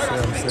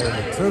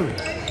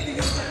 87-72.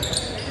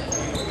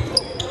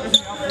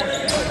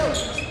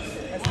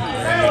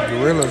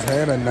 Gorillas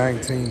had a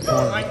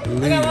 19-point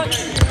lead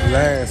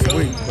last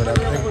week, but I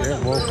think that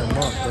woke them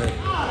up. That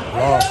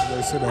loss,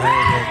 they should have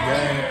had that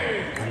game,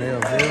 and they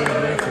are very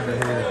aggressive. They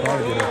had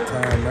probably get a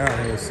timeout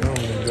here soon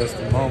in just a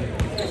moment.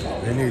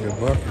 They need a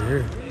bucket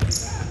here.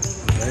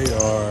 They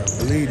are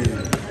bleeding.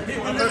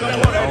 They're on the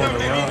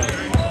run.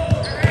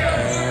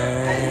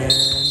 And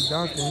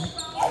Duncan.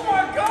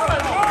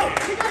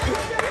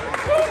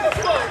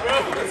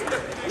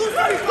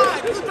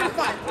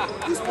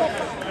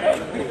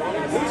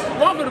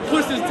 I'm gonna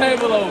push this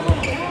table over.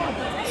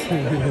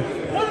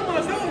 What am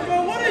I doing, bro?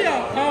 What are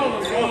y'all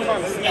calling, bro? Let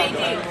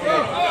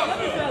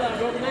me tell y'all,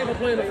 bro. They ain't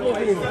playing the fourth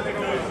inning.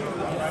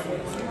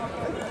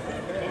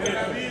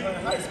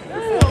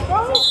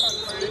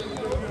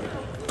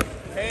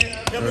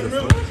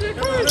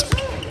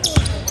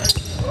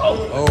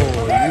 Oh,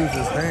 he used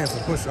his hands to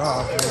push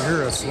off. You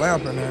hear a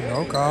slapping and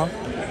no call.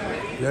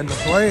 Getting the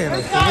play and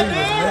the 3 was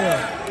there.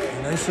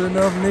 And they sure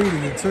enough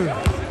needed it too. Big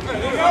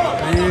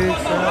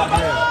shot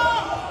there.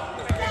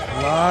 A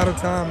lot of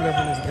time left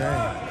in this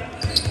game.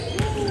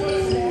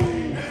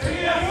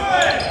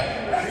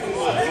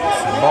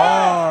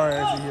 Bar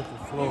as he hit the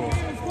floor.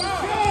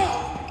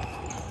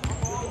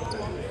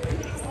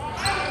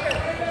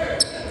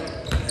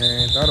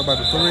 And thought about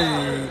the 3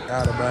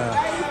 out of bounds.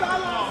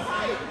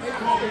 Let's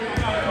go!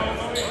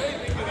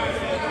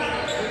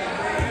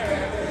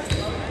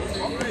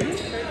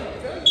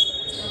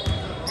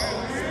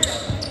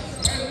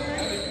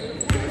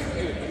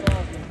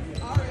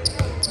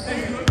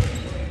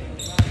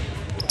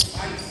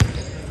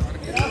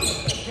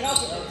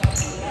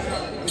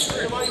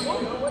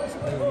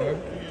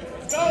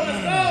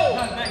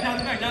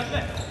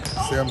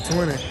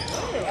 7-20.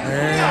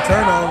 And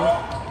turnover.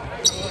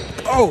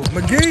 Oh,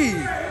 McGee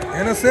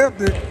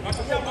intercepted.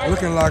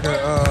 Looking like a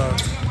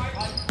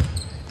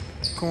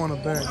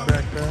cornerback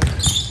back there.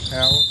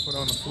 Howard put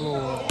on the floor.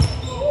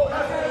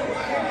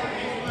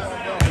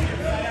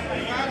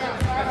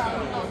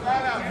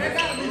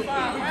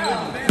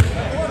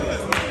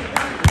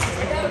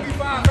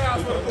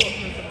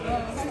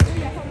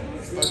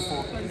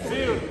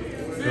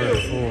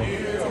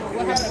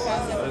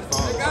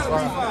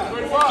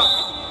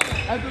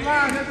 At the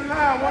line,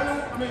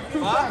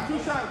 two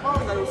shots.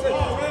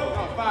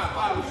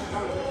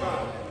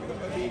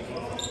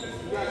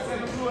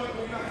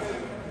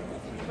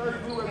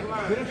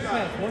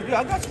 I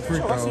got you. Free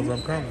throws,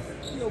 I'm coming.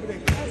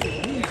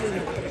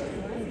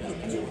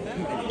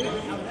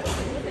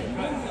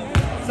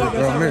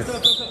 Girl miss.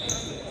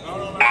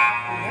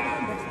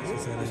 She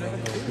said they got no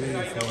big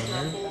for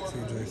her.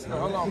 TJ said.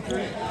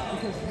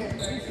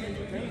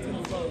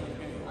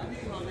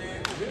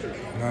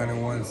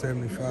 91-75.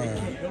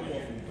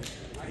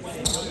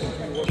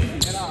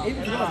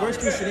 Worst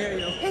case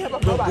scenario. Hey, how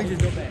about we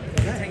just go back?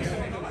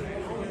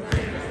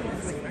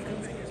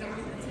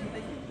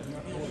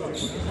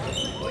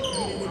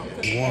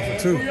 1 for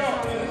 2.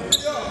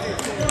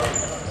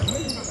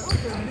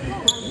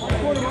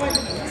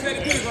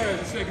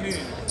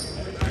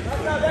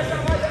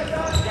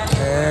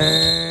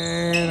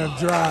 And a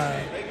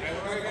drive.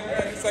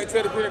 It's like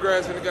Teddy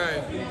Pendergrass in the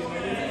game.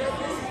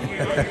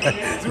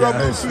 Zero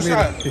boost, 2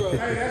 shots.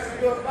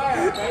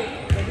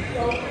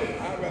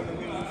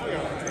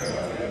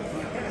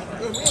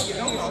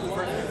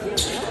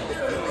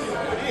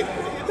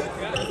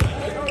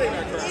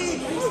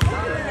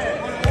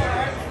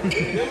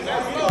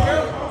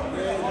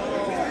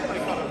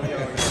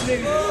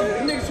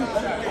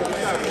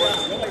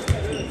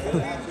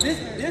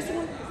 This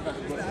one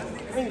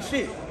ain't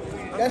shit.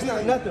 That's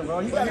not nothing, bro.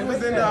 He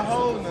was in that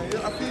hole now.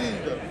 I feel you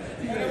though.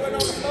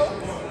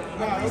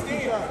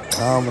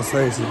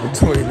 Conversations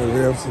between the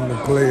refs and the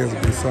players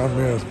would be something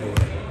else, boy.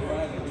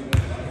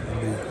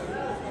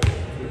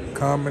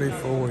 Comedy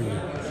for you.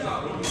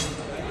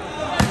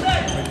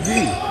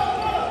 McGee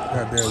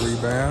got that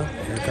rebound.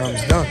 Here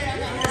comes Duncan.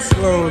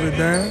 Slows it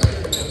down.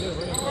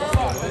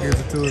 Gives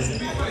it to his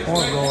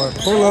point guard.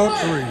 Pull up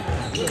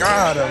 3.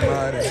 God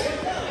almighty.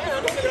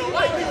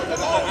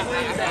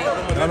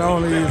 Not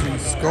only is he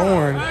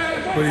scoring,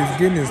 but he's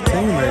getting his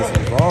teammates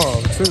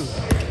involved too.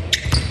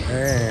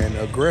 And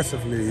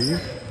aggressively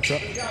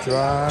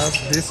drives,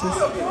 dishes.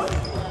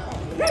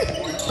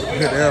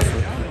 Good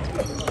effort.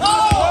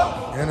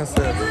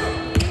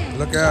 Interception.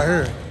 Look out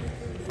here.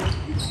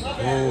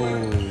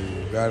 Oh,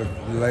 got a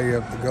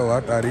layup to go.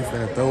 I thought he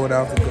finna throw it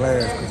off the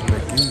glass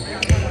because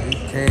he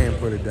can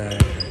put it down.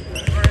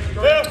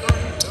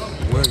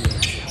 Williams.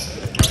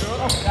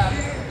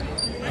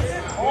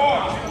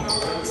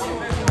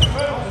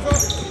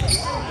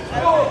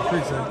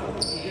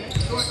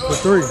 For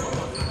 3.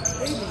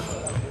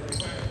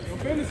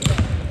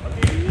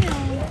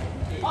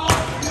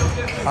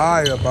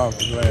 High about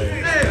the glass.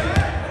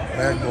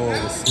 Backboard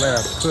was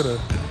slapped. Could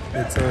have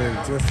returned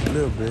just a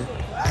little bit.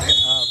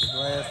 Out the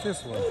glass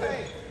this way.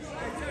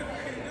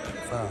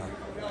 5.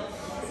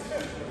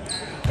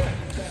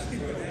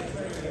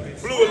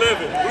 Blue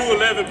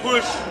 11,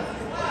 push.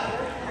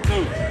 2.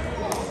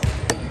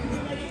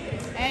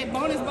 Hey,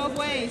 bonus both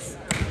ways.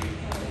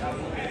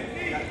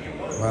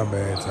 My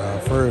bad, y'all.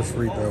 First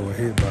free throw was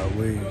hit by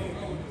Williams.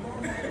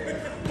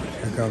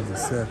 Here comes the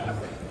second.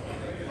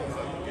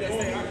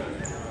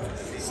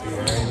 See,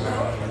 it ain't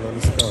now. Let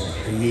us go.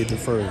 He hit the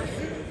first.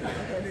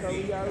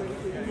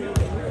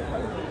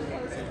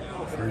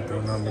 Free throw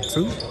number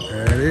 2.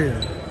 There it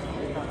is.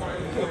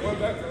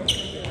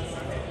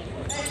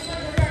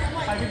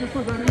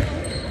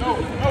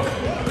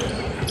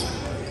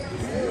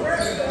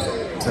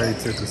 Tay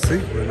took a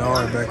seat.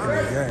 Renard back in the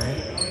game.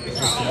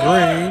 Mr.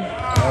 Green.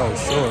 Oh,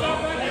 short.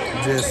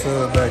 Just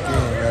sub back in.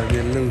 Gotta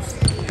get loose.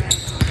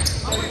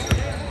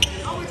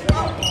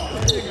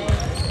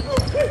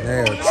 They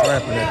are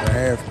trapping at the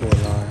half-court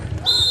line.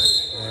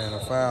 And a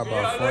foul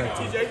by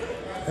Franklin.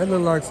 That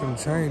looked like some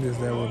changes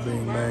that were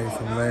being made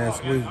from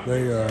last week.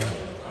 They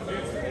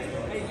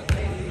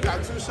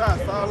got 2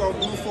 shots, foul on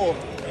blue 4.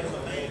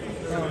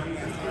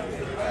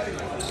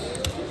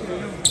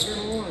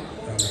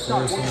 And the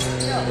first one is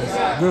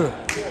good.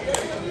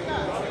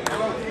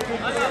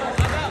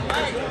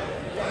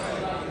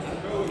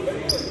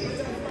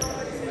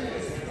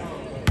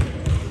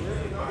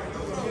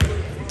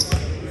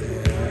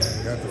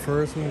 And got the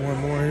first one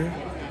more here.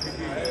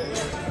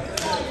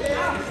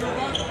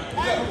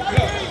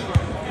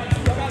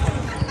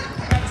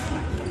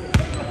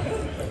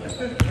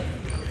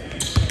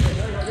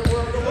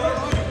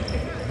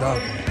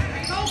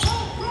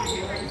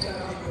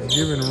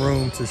 Giving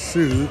room to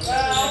shoot,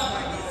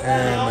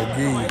 and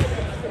McGee.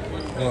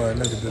 Boy,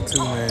 look at the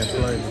 2-man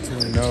play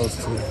between those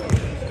two.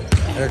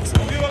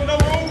 Excellent.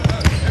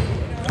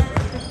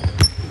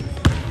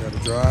 Got a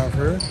drive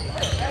here.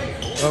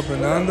 Up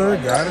and under,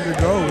 got it to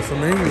go with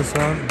some English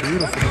on it.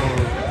 Beautiful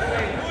move.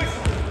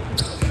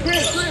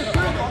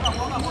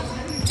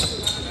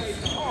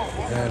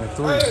 And a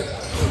 3.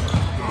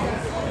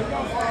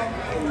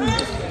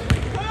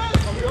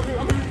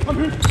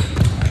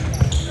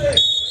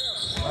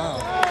 Wow.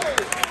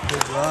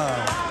 Good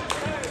drive.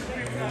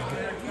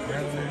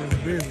 That's in his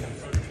business.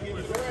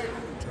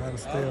 Trying to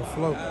stay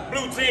afloat.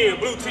 Blue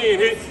 10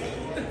 hit.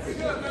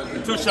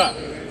 2 shot.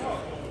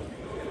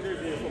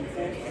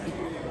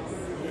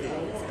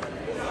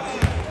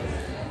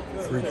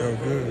 Free throw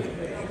good.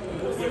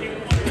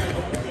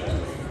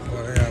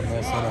 Boy, they got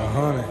almost at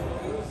 100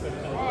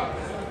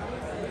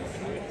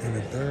 in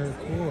the third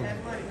quarter.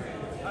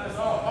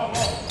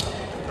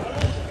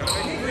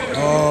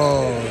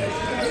 Oh,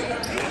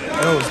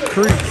 that was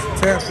Creeks.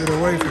 Tapped it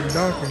away from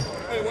Duncan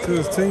to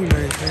his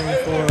teammate. Came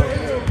for an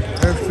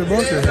extra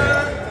bucket here.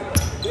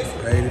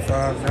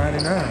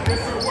 85-99.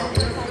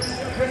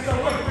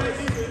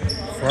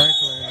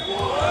 Franklin.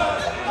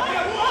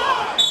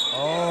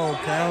 Oh,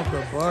 count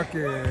the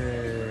bucket.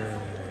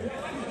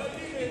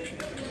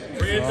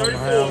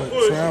 Somehow it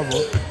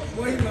traveled.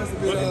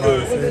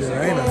 Somebody said it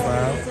ain't a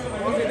foul.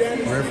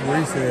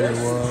 Referee said it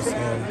was,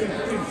 so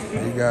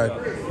he got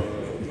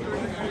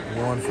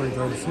 1 free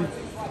throw to shoot.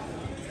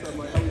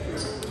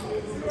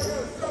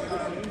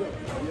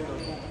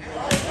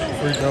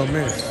 Free throw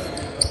miss.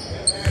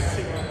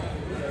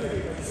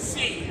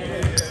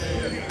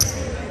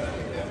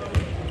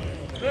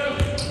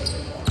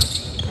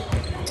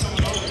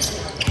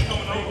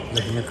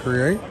 Looking to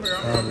create.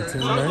 Found the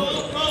teammate.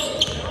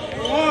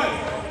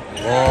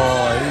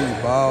 Boy, he's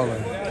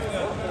balling.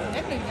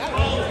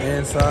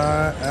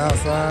 Inside,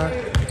 outside.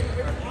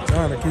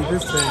 Trying to keep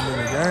his team in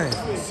the game.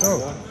 So,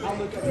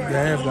 he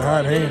has the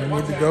hot hand. He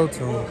need to go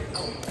to him.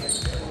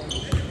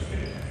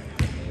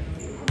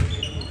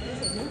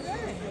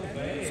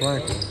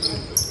 Franklin.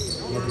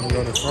 Looking to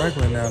go to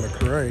Franklin now to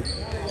create.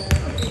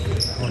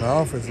 On the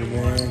offensive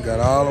end, got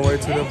all the way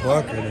to the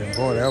bucket. And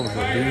boy, that was a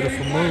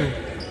beautiful move.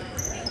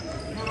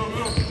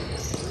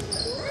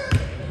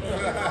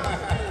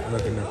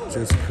 Looking to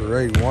just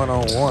create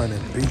one-on-one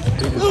and beat the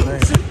biggest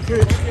thing.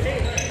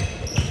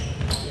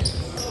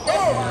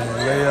 And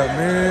layup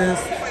miss,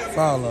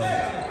 follow.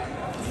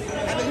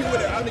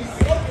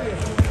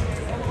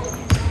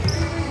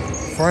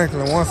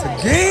 Franklin once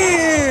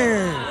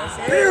again.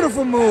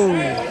 Beautiful move.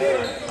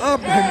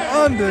 Up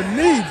and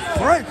underneath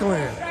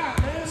Franklin.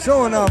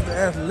 Showing off the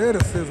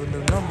athleticism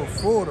of number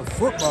 4, the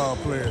football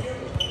player.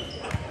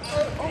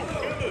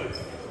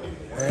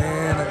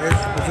 And an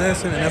extra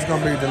possession, and that's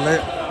going to be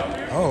delayed.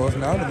 Oh, it's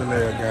not a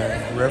delay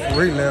game. The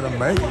referee let them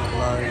make it.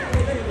 Like,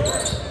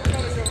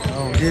 I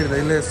don't get it.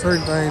 They let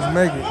certain things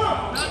make it.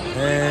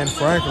 And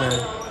Franklin,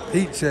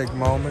 heat check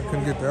moment.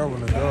 Couldn't get that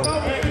one to go.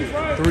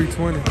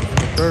 3:20 in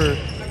the third.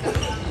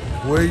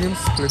 Williams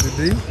split the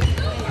D.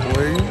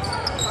 Williams.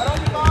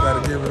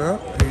 Got to give it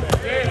up. He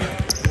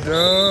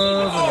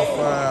does, and a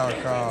foul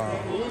call.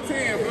 Blue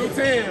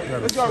 10.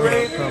 Got a sub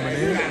coming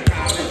in.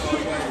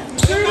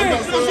 Shoot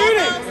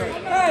it.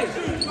 Hey.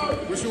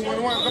 We shoot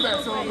 1-1. Go back,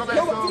 son. Go back.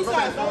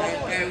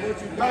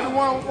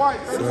 31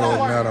 white. So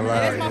not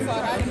allowed yet.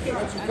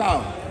 What you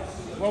call?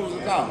 What was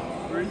the call?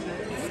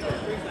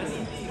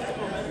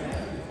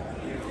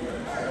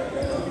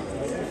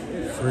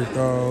 Free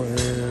throw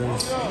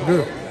is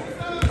good.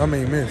 I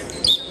mean, miss.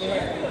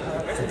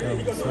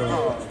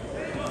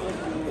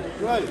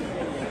 Right.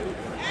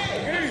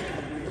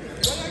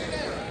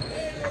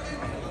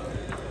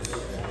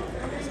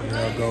 So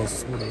now goes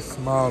with a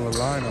smaller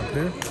lineup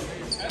here.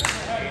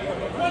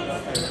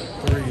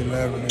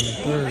 3-11 in the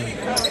third.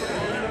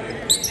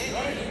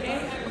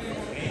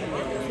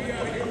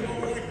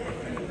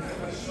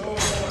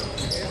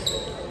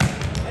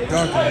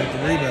 Duncan with the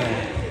rebound.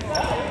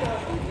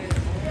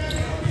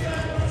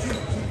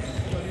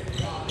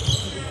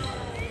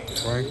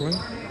 Franklin.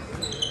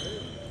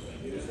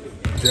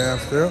 jab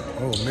step.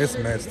 Oh,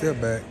 mismatch step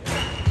back.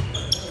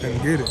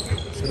 Couldn't get it.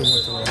 Should have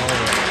went to the hole.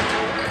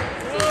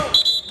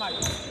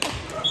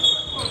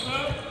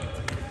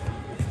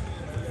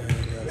 And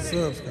got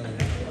subs coming.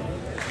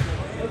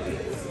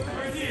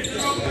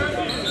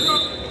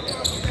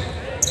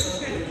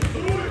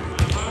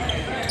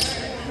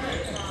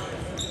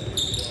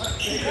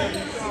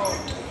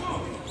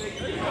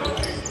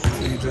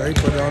 TJ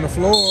put it on the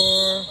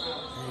floor.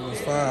 He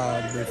was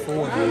fouled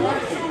before that.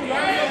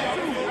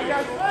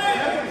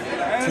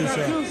 2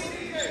 shots.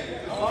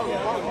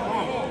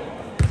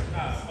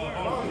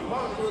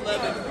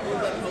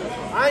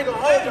 I ain't gonna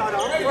hold y'all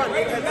though. I'm front.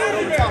 They can't throw it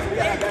over the top. We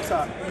gotta have that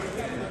side.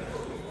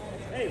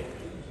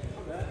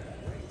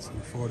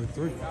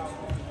 243.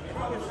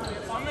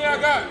 How many I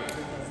got?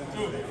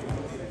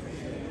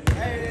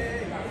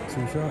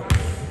 2 shots.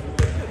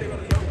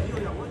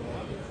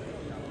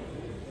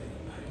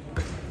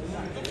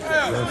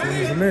 First one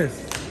was a miss.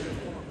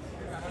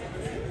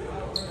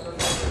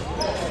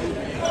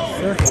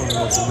 Second one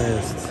was a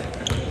miss.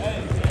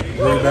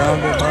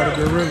 Rebounded by the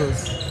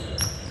Gorillas.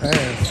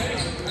 Pass.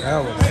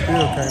 Allen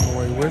still came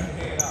away with it.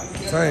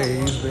 Tay,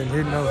 he's been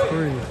hitting those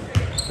threes.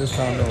 This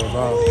time that was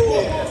off.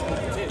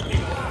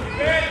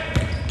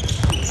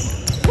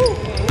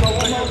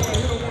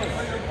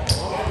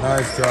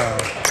 Nice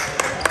drive.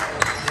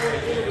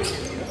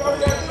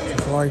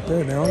 Just like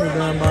that. They're only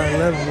down by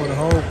 11 with a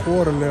whole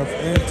quarter left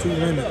and 2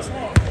 minutes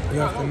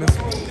left in this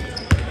one.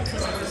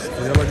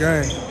 Still a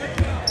game.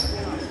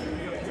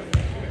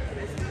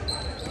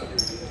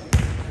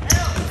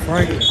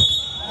 Franklin.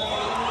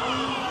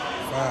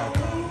 Foul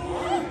call.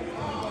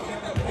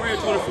 We're at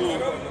 24.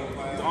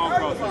 It's all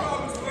crossing.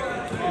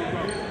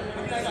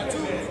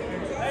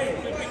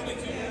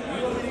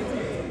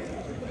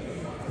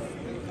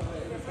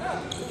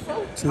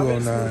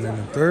 2:09 in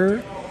the third.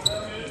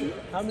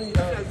 How many?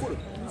 How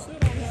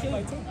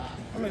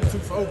many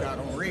 2-4 got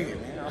on red,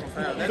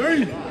 man?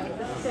 Three.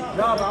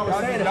 Y'all, I was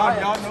saying that.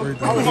 Y'all know.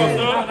 Come on,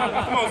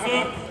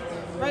 son.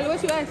 Riley, what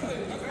you asking?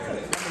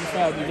 How many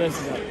fouls did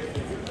Jason got?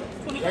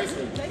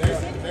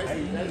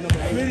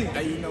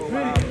 Hey, you know,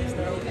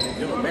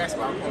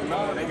 basketball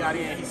coach, they got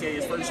in. He said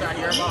his first shot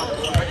here.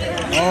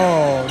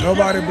 Oh,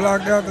 nobody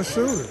blocked out the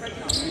shooter.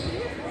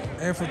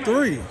 And for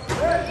 3.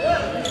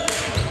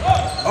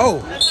 Oh,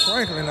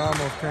 Franklin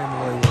almost came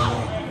away with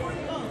one.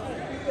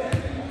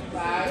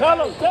 Tell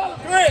him,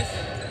 Chris!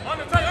 On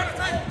the tape.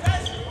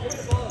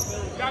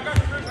 I got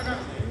you, Chris.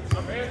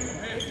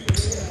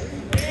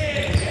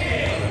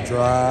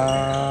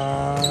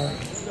 Drive.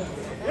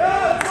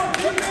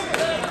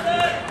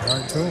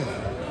 Right to him.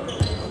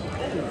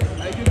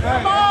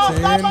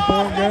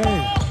 10-point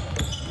game.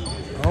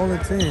 Only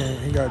 10.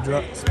 He got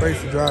space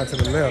to drive to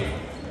the left.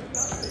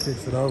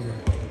 Kicks it over.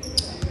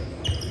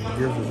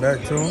 Gives it back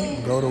to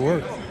him. Go to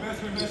work.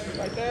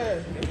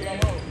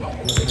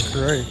 Looking to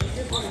create.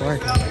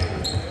 Franklin.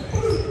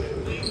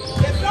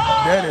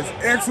 That is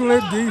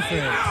excellent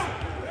defense.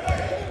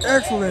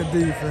 Excellent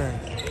defense.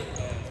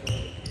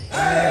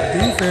 And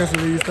defense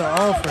leads to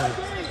offense.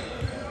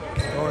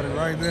 Started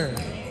right there.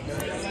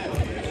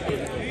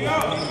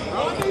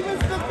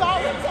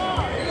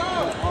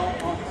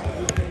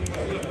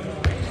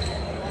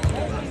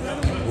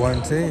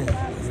 110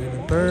 in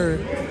the third.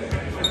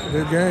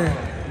 Good game.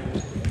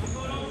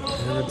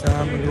 Every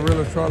time the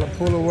Gorillas try to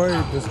pull away,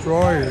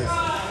 Destroyers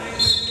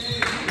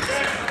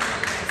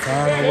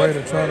find a way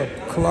to try to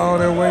claw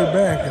their way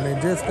back, and they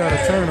just got a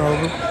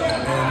turnover,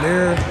 and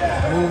they're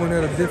moving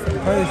at a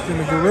different pace than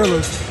the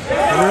Gorillas.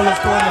 Gorillas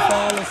starting to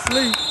fall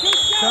asleep.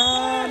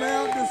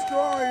 Timeout,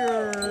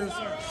 Destroyers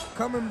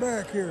coming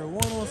back here.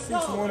 106,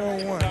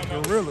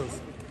 101. Gorillas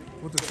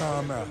with the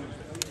timeout.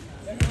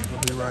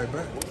 We'll be right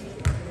back.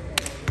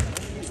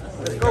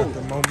 They got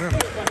the momentum.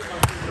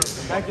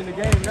 Back in the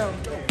game now.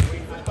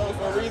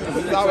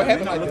 This is always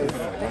happen like this.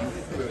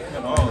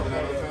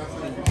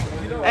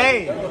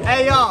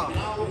 Hey, y'all.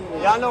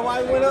 Y'all know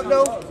why we went up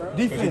though?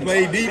 Defense. We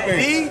played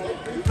defense.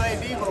 We played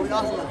D, but we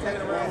also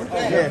attacking around.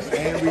 Yes,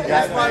 and we got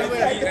That's why we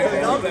went.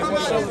 Don't come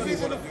out this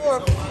season the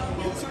fourth,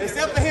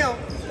 except for him.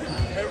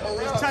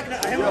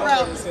 Chucking him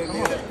around.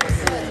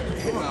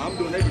 I'm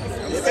doing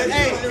everything.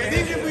 Hey,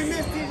 even if we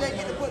miss, TJ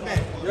get the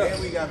putback. Yeah,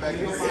 we got back in.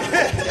 you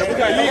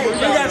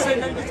gotta say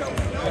nothing.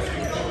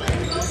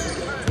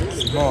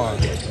 Smart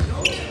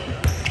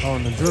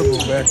on the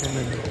dribble back in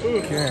the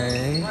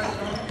game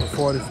with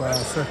 45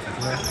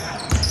 seconds left.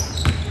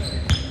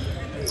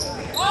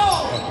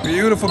 A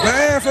beautiful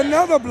pass,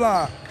 another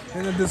block.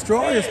 And the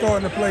Destroyer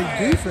starting to play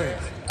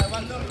defense.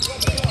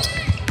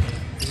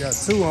 You got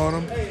 2 on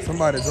them.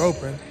 Somebody's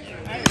open.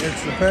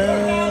 Extra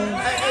pass.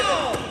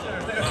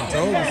 I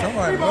told you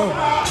somebody's open.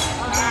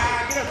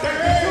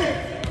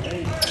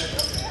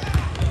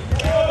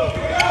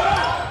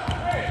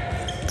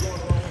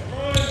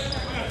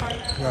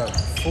 Got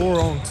 4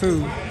 on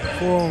 2,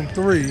 4 on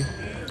 3.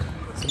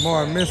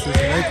 Samar misses and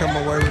they come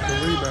away with the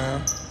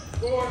rebound.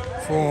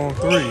 4 on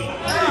 3.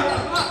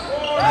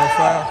 No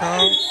foul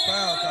call?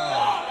 Foul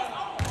call.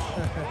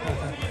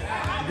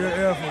 Good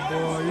effort,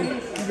 boy.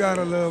 You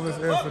gotta love his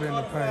effort in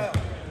the paint.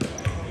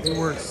 He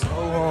works so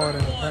hard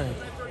in the paint.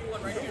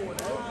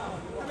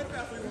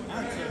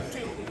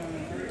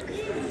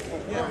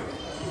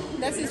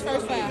 That's his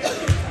first foul.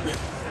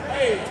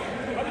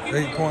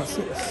 8.6.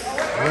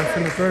 Left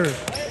in the third.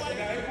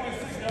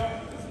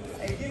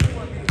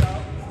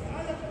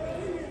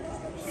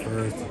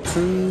 First to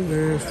two,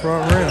 there's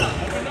front rim.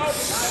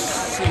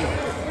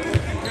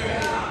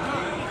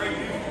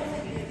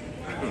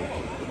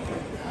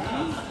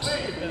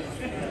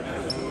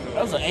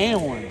 That was an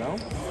and one, though.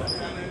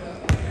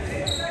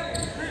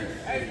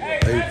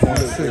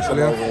 8.6 Come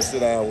left. over and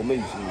sit down with me.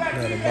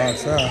 Got a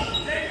box out.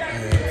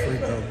 And free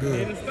throw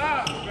good.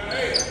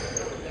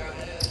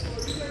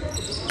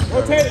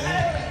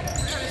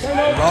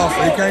 Lost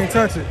it. He can't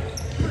touch it.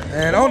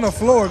 And on the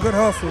floor, good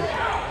hustle.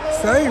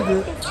 Saved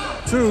it.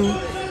 2,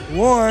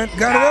 1.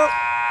 Got it up.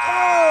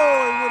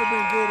 Oh, it would have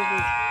been good if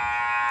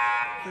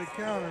it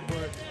counted,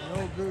 but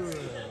no good.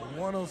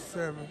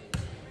 107.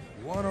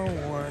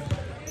 101.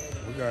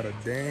 We got a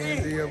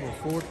dandy of a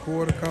fourth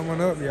quarter coming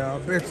up, y'all.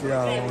 I bet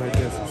y'all don't hit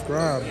that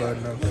subscribe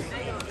button up.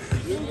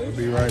 We'll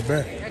be right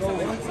back.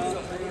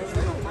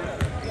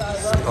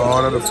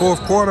 Start of the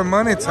fourth quarter,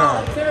 money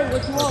time.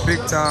 The big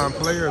time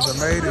players are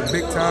made and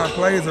big time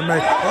plays are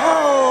made.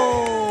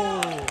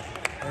 Oh!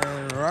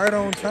 And right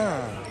on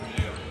time.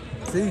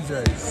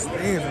 TJ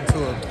spins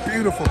into a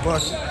beautiful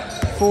bucket.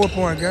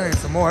 4-point game.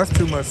 Some more. That's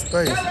too much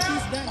space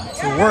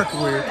to work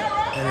with.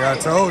 And I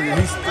told you,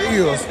 he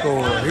still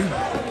scored.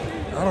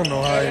 I don't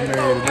know how he made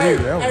it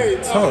either. That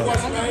was tough.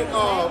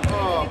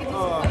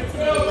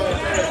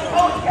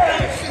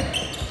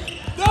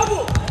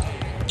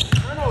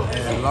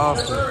 And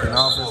lost it. And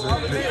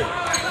offensive pick.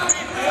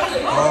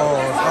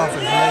 Oh, it's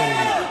offensive lead.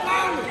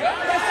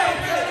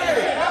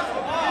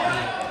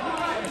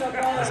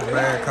 That's a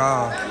bad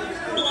call.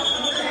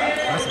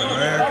 That's a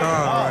bad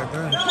call right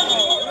there.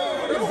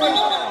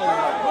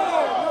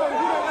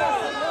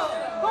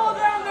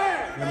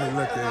 Let me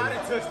look at it.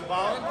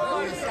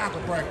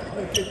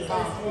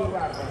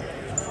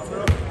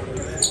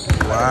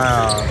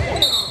 Wow.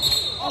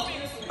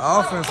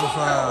 Offensive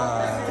foul.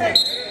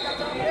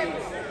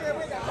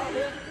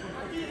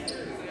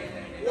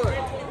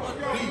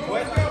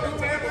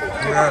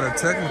 We got a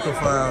technical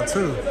foul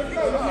too.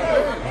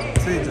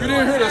 TJ. You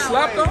didn't hear the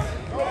slap though?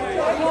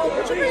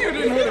 What you mean you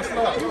didn't hear the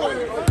slap?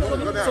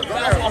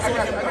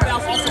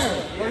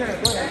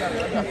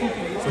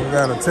 So we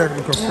got a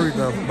technical free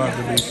throw about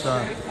to be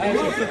shot. I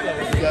didn't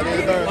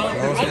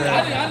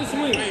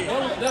swing.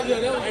 That was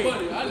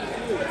funny. I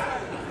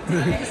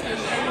didn't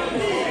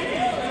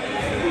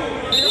swing.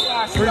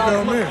 Free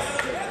throw miss.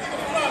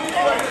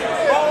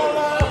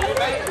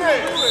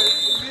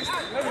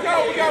 Let's go,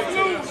 we got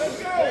blue.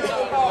 Let's go.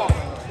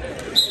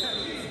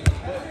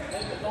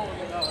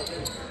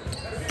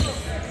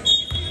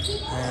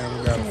 And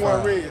we got a 2-1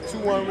 foul. red.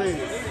 2-1 red.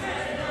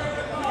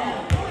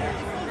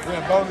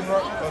 Yeah, bonus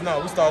right? Oh, no,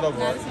 we start over,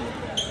 right?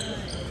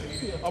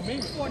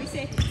 40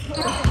 seconds.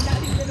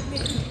 Not even a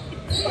minute.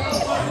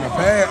 And the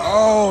pad.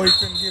 Oh, he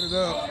couldn't get it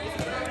up.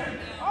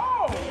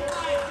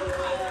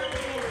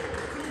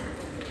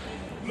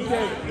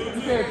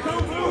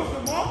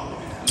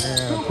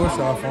 And push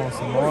off on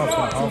some more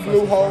from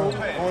Blue offensive hole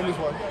foul. on this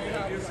one.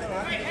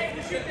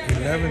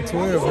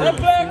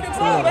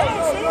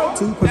 11-12.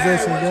 2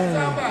 possession game.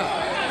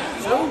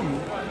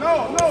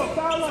 No,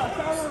 foul line.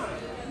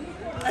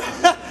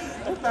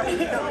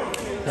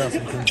 Got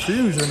some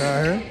confusion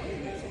out here.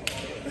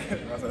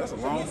 That's a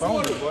long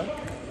phone, boy.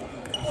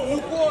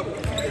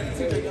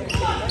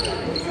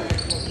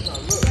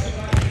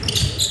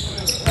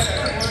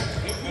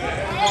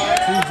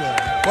 TJ,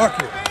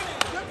 bucket.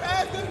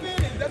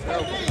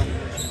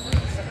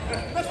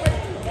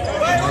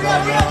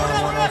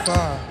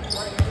 105.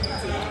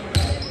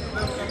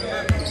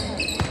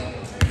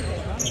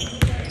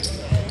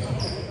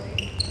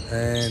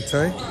 And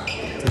Tay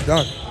to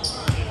Duncan.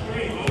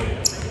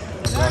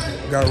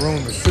 Got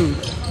room to shoot,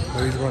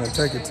 but he's going to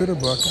take it to the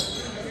bucket.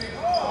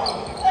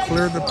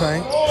 Cleared the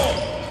paint.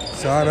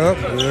 Shot up.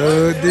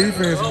 Good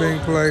defense being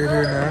played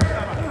here now.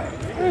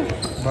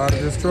 About to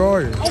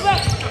destroy it.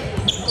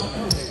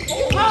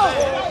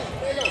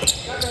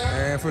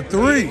 And for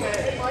 3.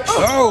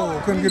 Oh,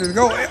 couldn't get it to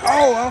go.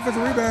 Oh,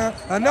 offensive rebound.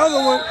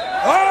 Another one.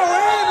 Oh,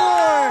 and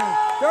one.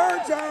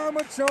 Third time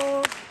a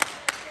charm.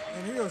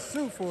 And he'll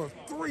shoot for a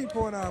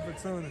 3-point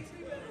opportunity.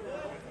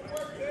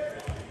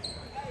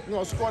 You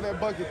gonna score that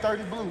bucket,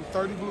 30 blue.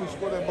 30 blue,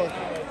 score that bucket.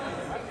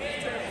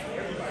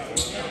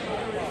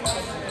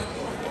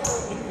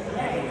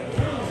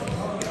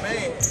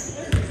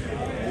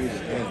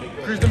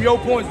 Increase them your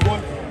points, boy.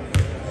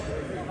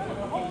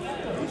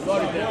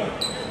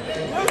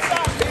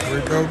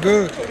 Free throw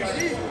good.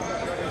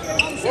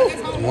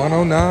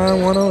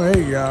 109,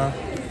 108, y'all.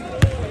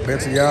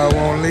 Bet you y'all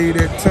won't leave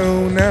that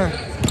tune now.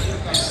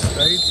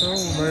 Stay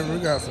tuned, baby. We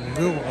got some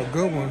a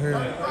good one here.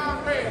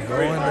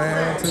 Going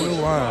down to the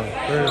wire.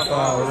 35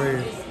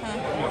 already.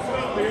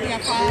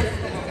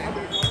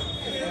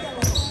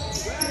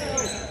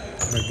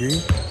 McGee,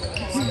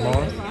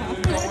 Simone,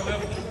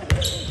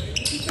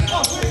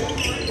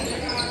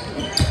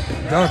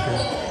 Duncan.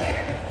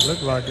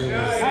 Looked like it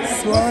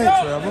was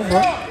slight travel,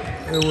 but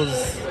it was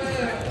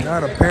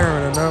not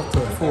apparent enough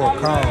for a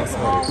call. So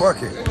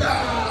bucket.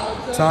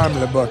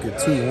 Timely bucket,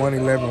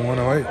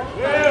 111-108.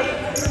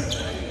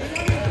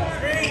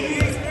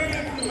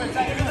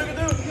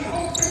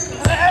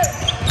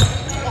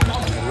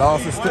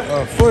 Lost his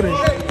footing,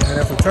 and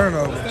that's a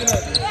turnover.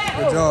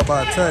 Good job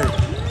by Tay.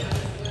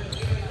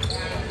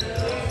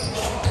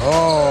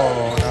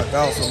 Oh, and I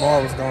thought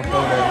Samar was going to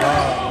throw that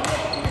lob.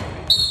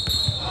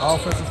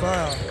 Offensive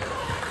foul.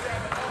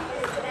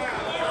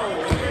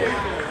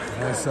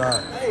 That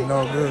shot, no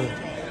good.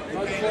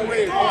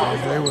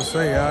 As they would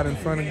say, out in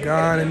front of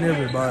God and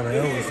everybody.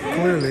 That was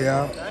clearly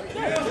out.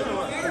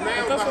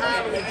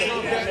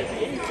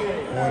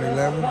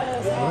 111.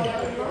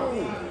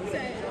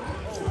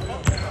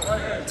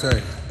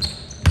 Tay.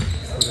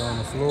 Put it on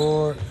the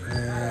floor.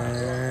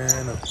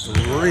 And a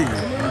three.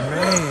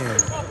 Man.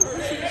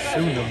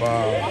 Shooting the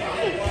ball.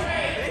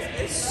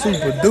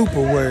 Super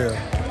duper well.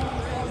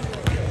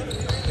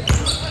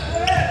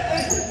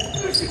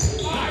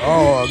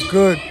 Oh, a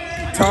good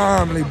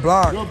timely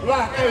block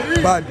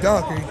by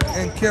Duncan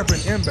and kept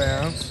it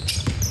inbounds.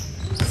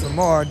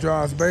 Samar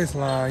drives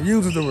baseline,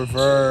 uses the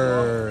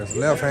reverse,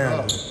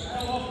 left-handed.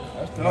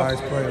 Nice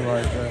play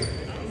right there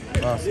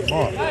by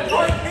Samar.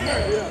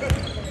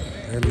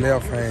 And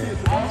left hand.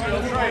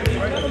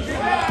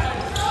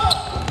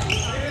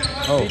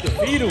 Oh.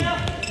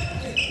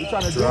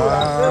 Trying to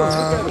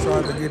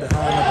get it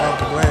high enough off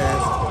the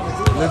glass.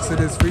 Looks at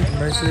his feet and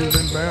makes sure he's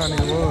inbound. He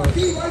was on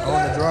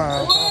the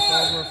drive.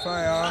 Crossover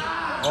foul.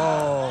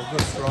 Oh,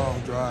 good strong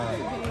drive.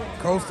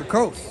 Coast to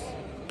coast.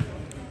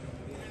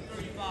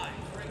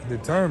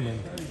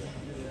 Determined.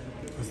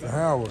 Mr.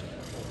 Howard.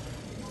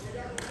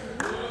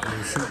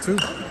 And shoot two.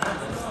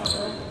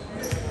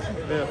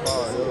 They're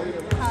far, yo.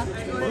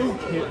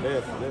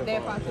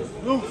 They're far too.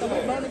 So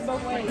bonus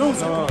both ways.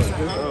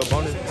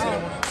 bonus.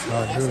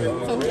 Not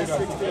good. So who's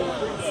that?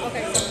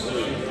 Okay.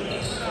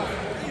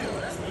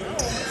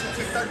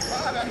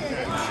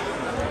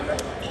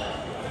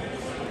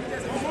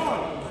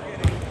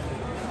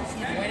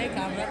 Where they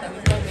come, I thought it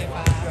was going to be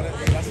 5.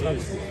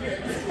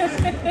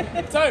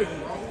 Two.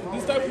 You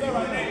stay with that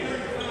right now.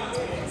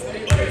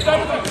 Stay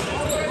with that.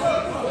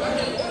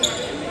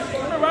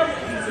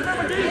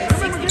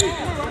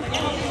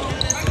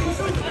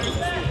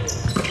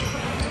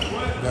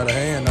 Got a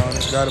hand on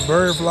it. Got a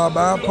bird fly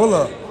by. Pull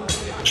up. All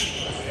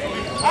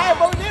right,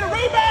 but we need a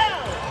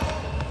rebound.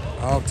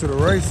 Off to the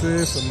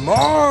races.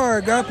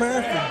 Samar got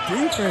past the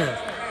defense.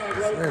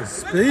 That's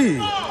speed.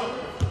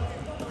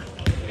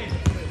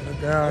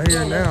 Look out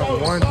here now.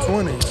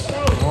 120.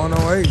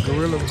 108.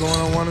 Gorilla's going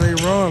on one of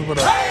these runs with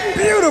a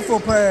beautiful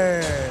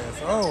pass.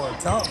 Oh, a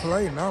top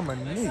play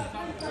nominee.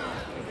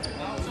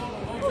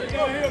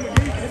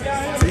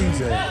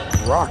 TJ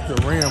rocked the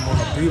rim on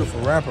a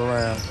beautiful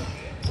wraparound.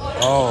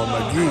 Oh,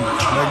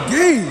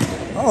 McGee.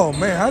 Oh,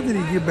 man, how did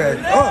he get back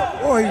up?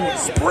 Oh, he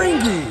was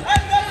springy.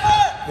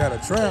 Got a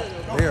trap.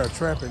 They are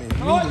trapping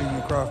immediately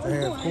you cross the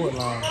half court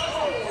line.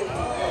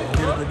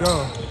 Get it to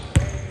go.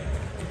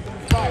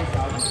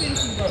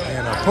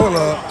 And a pull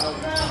up.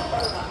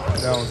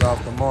 That was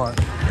off the mark.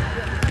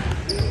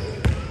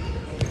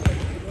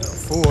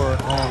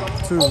 4 on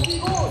 2.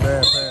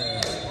 Bad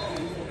pass.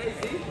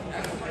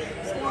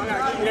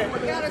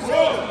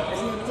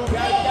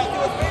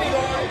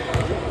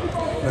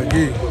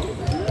 McGee.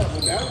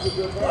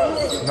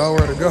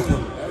 Nowhere to go.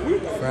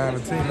 Found a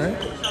teammate.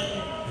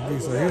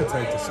 McGee, so he'll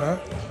take the shot.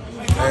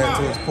 Add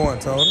to his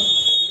point total.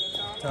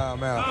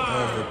 Timeout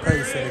as the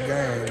pace of the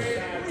game.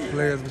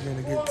 Players begin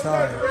to get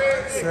tired.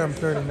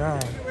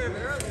 7:39.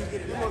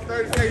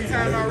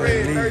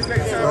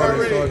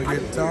 Started to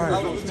get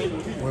tired.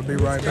 We'll be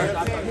right back.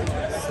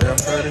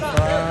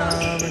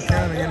 7:35 and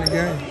counting in the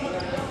game.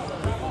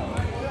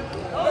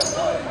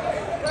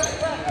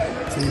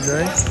 TJ.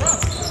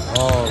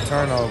 Oh,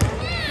 turnover.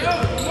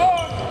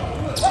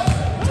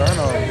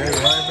 Turnover, gave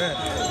it right back.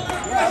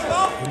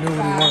 He knew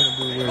what he wanted to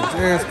do with it.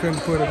 Jazz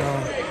couldn't put it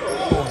on.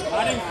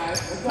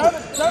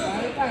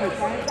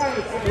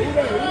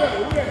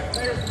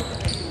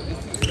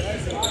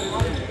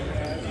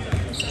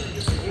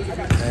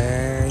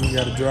 And you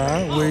got to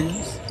drive.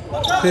 Williams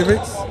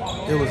pivots.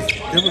 It was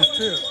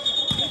tipped.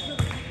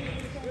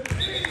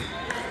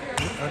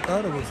 I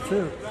thought it was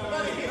tipped.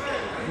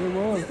 It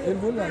was.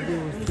 It looked like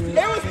it was tipped.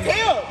 It was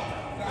killed.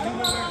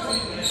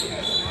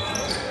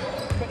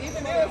 But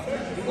even there,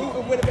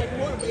 it would have been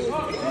more.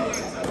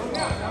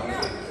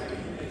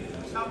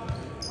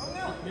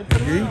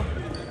 McGee,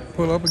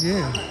 pull up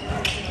again.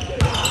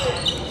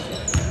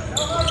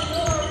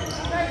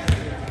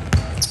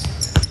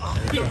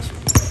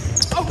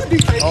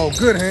 Oh,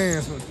 good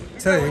hands from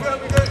Tay.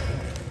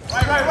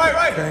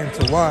 Right. Came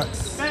to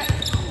Watts.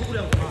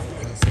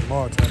 And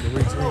Samar tried to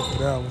reach in for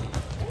that one.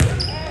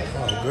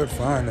 Oh, good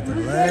find at the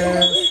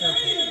last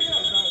second.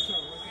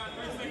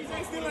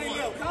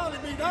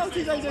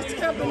 TJ just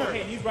kept him there.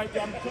 He's right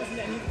there. I'm pushing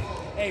that.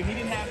 Hey, he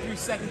didn't have 3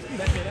 seconds.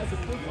 That's a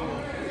quick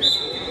one.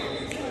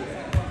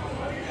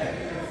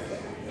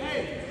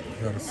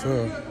 Got a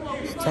sub.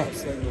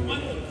 Thompson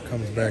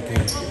comes back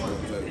in.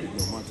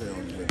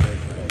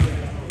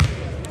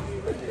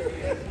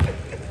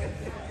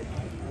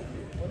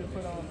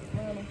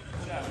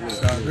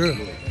 Shot good.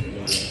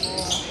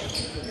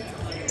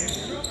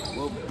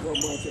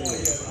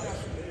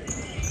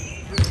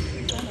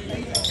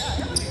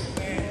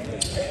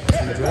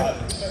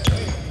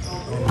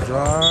 On the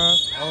drive.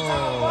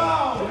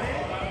 Oh.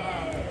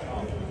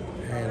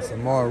 And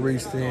Samar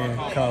reached in,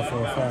 caught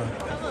for a foul.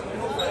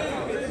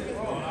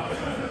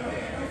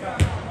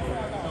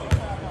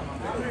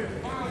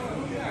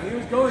 He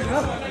was going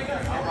up.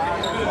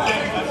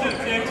 Is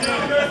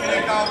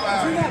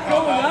he not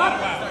going up?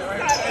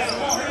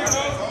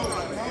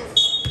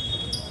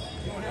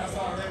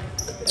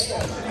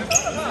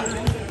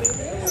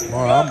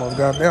 Samar almost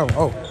got that one.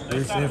 Oh,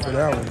 reached in for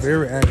that one.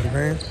 Very active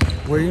hand.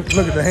 Williams,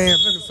 look at the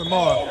hands. Look at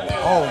Samar.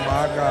 Oh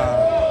my God.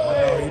 I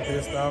know he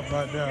pissed off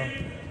right now.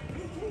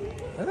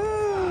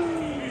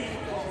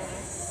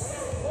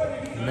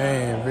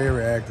 Man,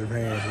 very active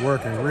hands.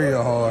 Working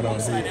real hard on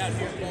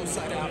defense.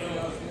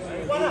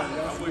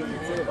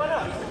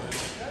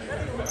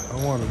 I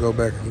want to go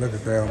back and look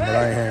at that one, but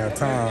I ain't had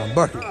time.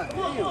 Bucket.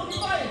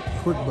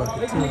 Quick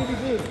bucket, too.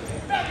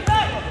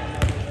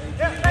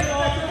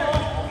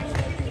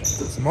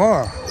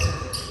 Samar.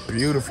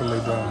 Beautifully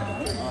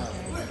done.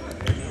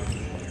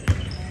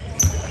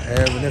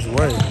 Having his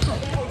way.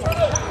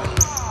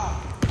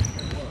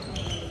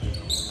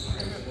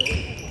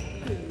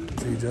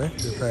 TJ,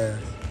 good pass.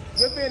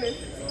 Good finish.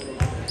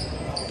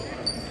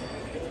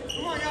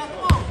 Come on, y'all,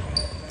 come on.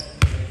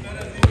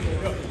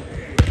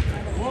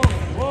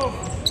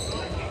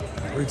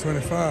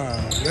 325.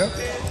 Yep.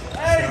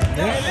 Shot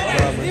missed.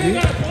 Bob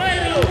McGee.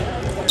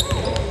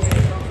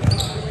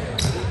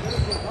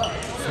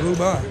 Flew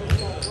by.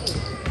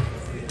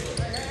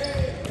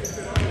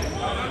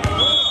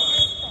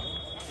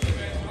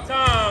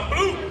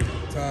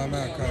 Time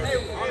out, coach.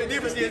 Only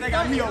difference is they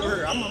got me over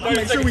here. I'm gonna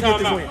make sure we get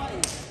this win.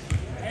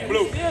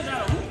 Blue. 320.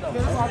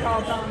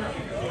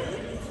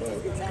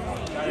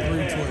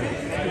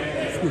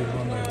 Excuse me,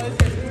 my man.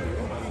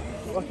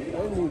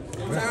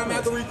 Time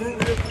after we group.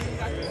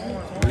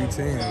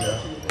 310, yeah.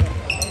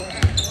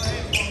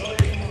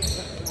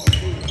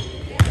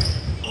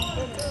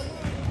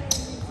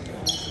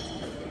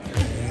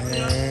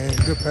 And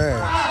good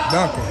pass.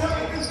 Duncan.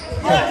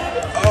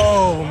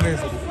 Oh,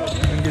 missed it.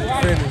 Didn't get the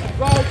finish.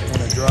 On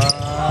the drive.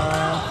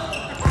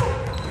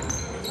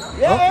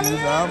 Oh, he's the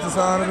opposite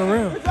side of the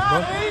rim.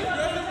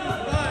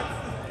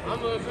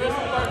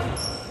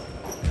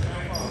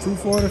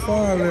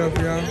 2:45 left,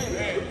 y'all.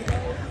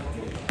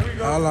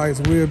 Highlights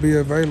will be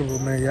available,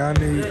 man. Y'all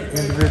need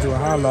individual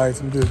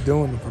highlights. I'm just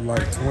doing it for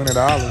like $20.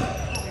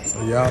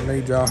 So y'all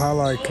need y'all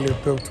highlight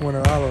clip up.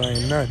 $20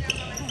 ain't nothing.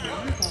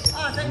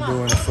 I'm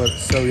doing it for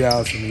show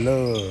y'all some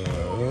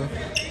love.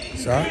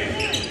 Shot.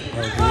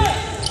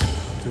 Okay.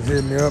 Just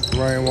hit me up,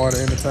 Rainwater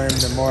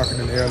Entertainment and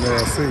Marketing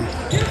LLC.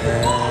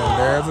 And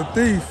there's a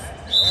thief.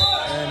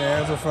 And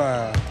there's a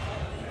foul.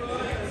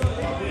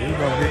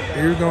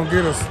 He's gonna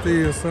get a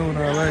steal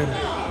sooner or later.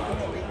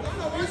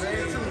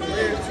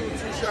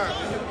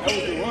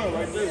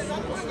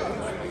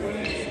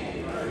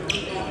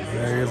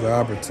 There is an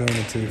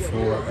opportunity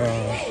for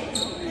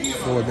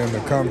them to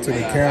come to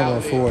the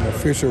camera for an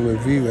official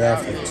review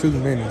after 2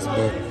 minutes,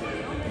 but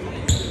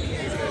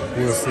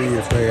we'll see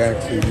if they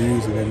actually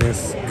use it in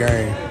this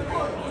game.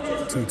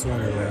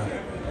 2:20 now.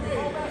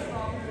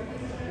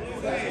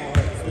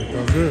 It's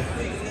going good.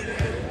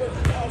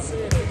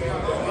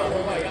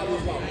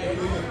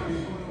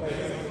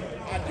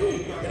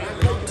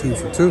 Two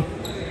for two.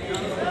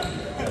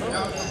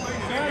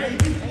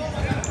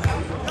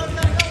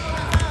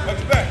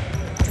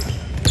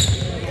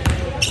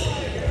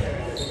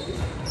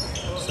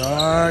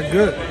 Side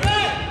good.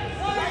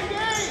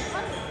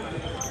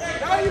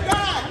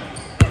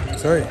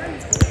 Say,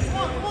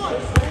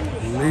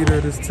 leader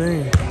of this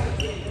team,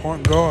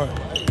 point guard.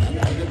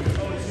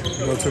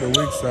 Go to the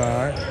weak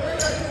side.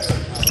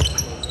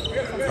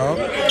 Up,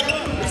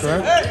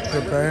 track,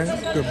 good pass,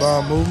 good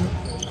ball movement,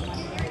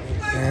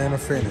 and a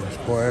finish.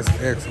 Boy, that's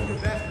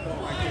excellent.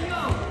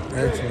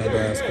 Excellent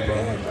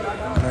basketball.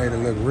 Made it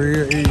look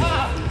real easy.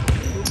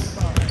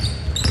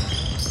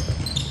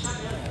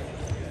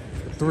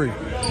 3.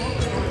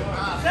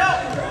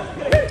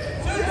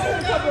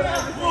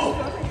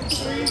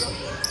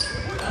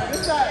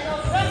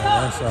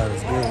 That shot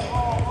is good.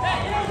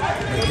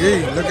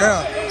 McGee, look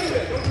out.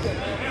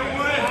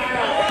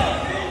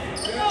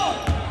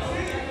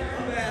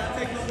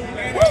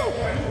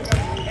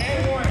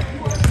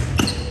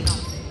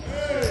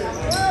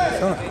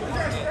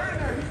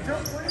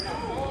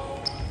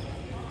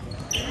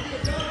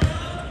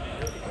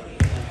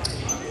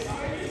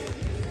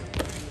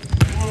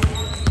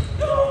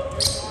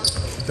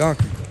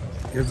 Duncan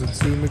gives it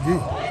to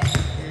McGee.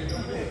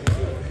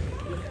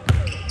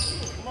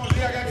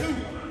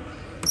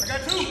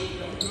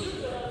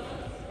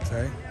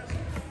 Okay.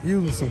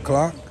 Using some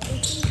clock.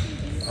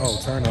 Oh,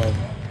 turnover.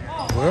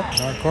 Well,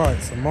 not quite.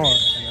 Smart.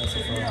 And that's a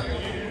foul.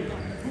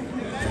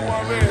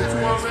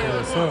 That's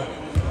what's up.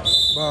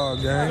 Ball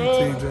game.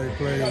 TJ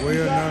played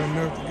well, not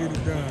enough to get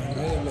it done.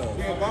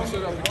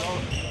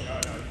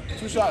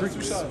 Two shots.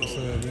 What's up,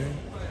 man?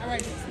 All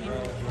right,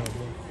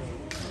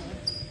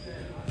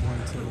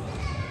 One, two.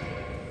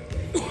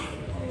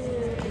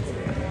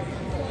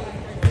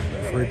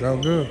 Free throw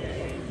good.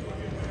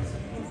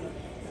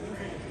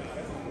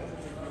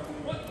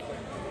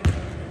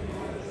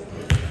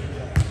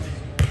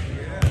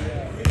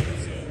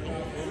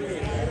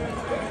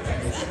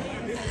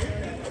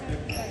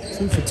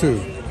 Two for two.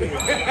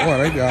 Boy,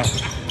 they got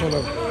put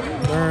up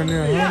darn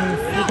near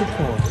 150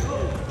 points.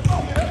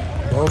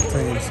 Both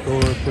teams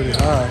scored pretty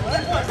high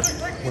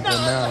with the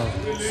amount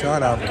of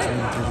shot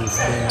opportunities this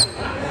game.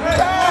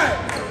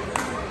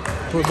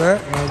 Put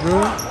back, no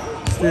good.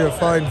 Still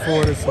fighting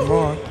for it at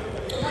Samar.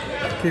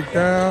 Kicked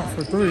out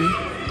for three.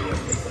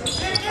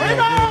 No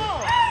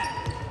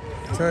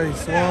good. Tay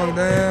swung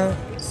down,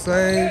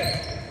 saved.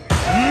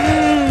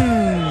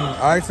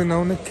 Icing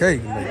on the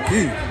cake,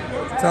 McGee.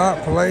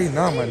 Top play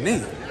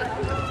nominee.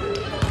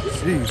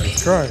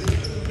 Jesus Christ.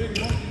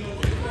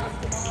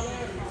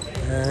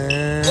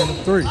 And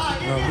three.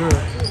 No good.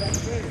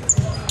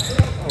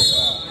 Oh,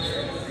 wow.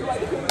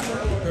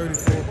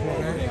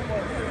 34.8.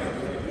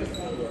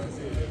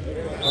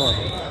 Oh.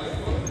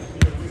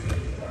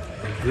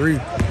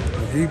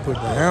 McGee put the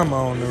hammer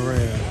on the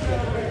rim.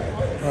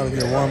 Try to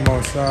get one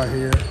more shot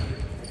here.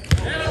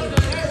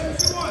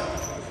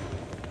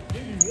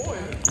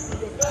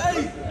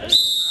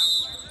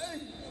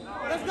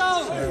 Let's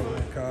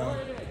go.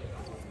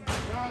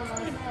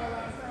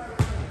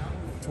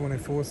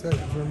 24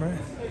 seconds remain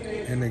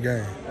in the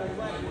game.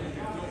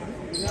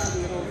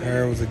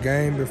 There was a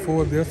game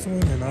before this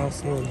one and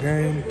also a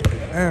game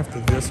after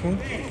this one.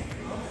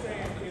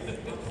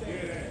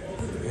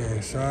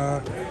 And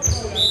shot.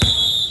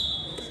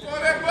 Score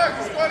that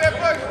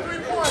bucket, 3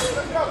 points.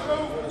 Let's go,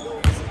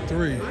 Blue.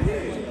 Three.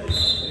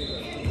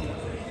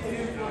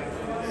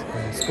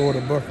 And scored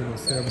a bucket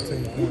with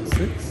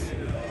 17.6.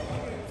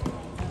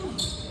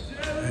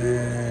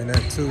 And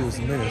that two is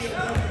missed.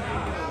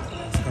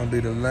 It's going to be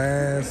the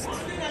last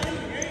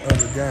of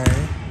the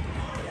game.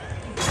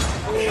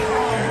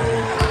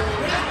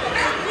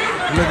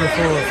 And looking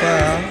for a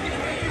foul.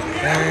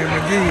 And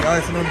McGee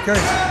icing on the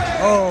cake.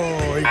 Oh,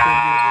 he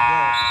couldn't get it to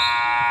go.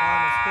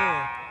 Final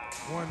score,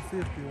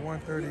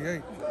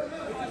 150-138.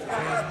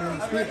 Has been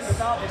switched to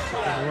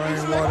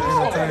Rainwater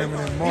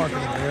Entertainment and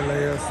Marketing,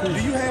 LASC. Do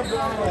you have the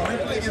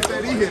replay? It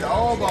said he hit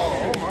all balls.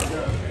 Oh my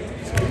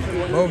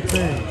God. Both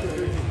teams.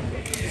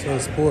 So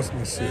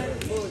sportsmanship.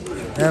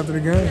 After the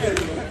game,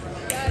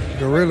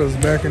 Gorillas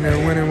back in their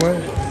winning way.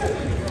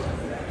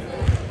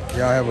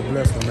 Y'all have a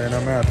blessed one, man.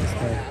 I'm out this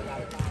thing.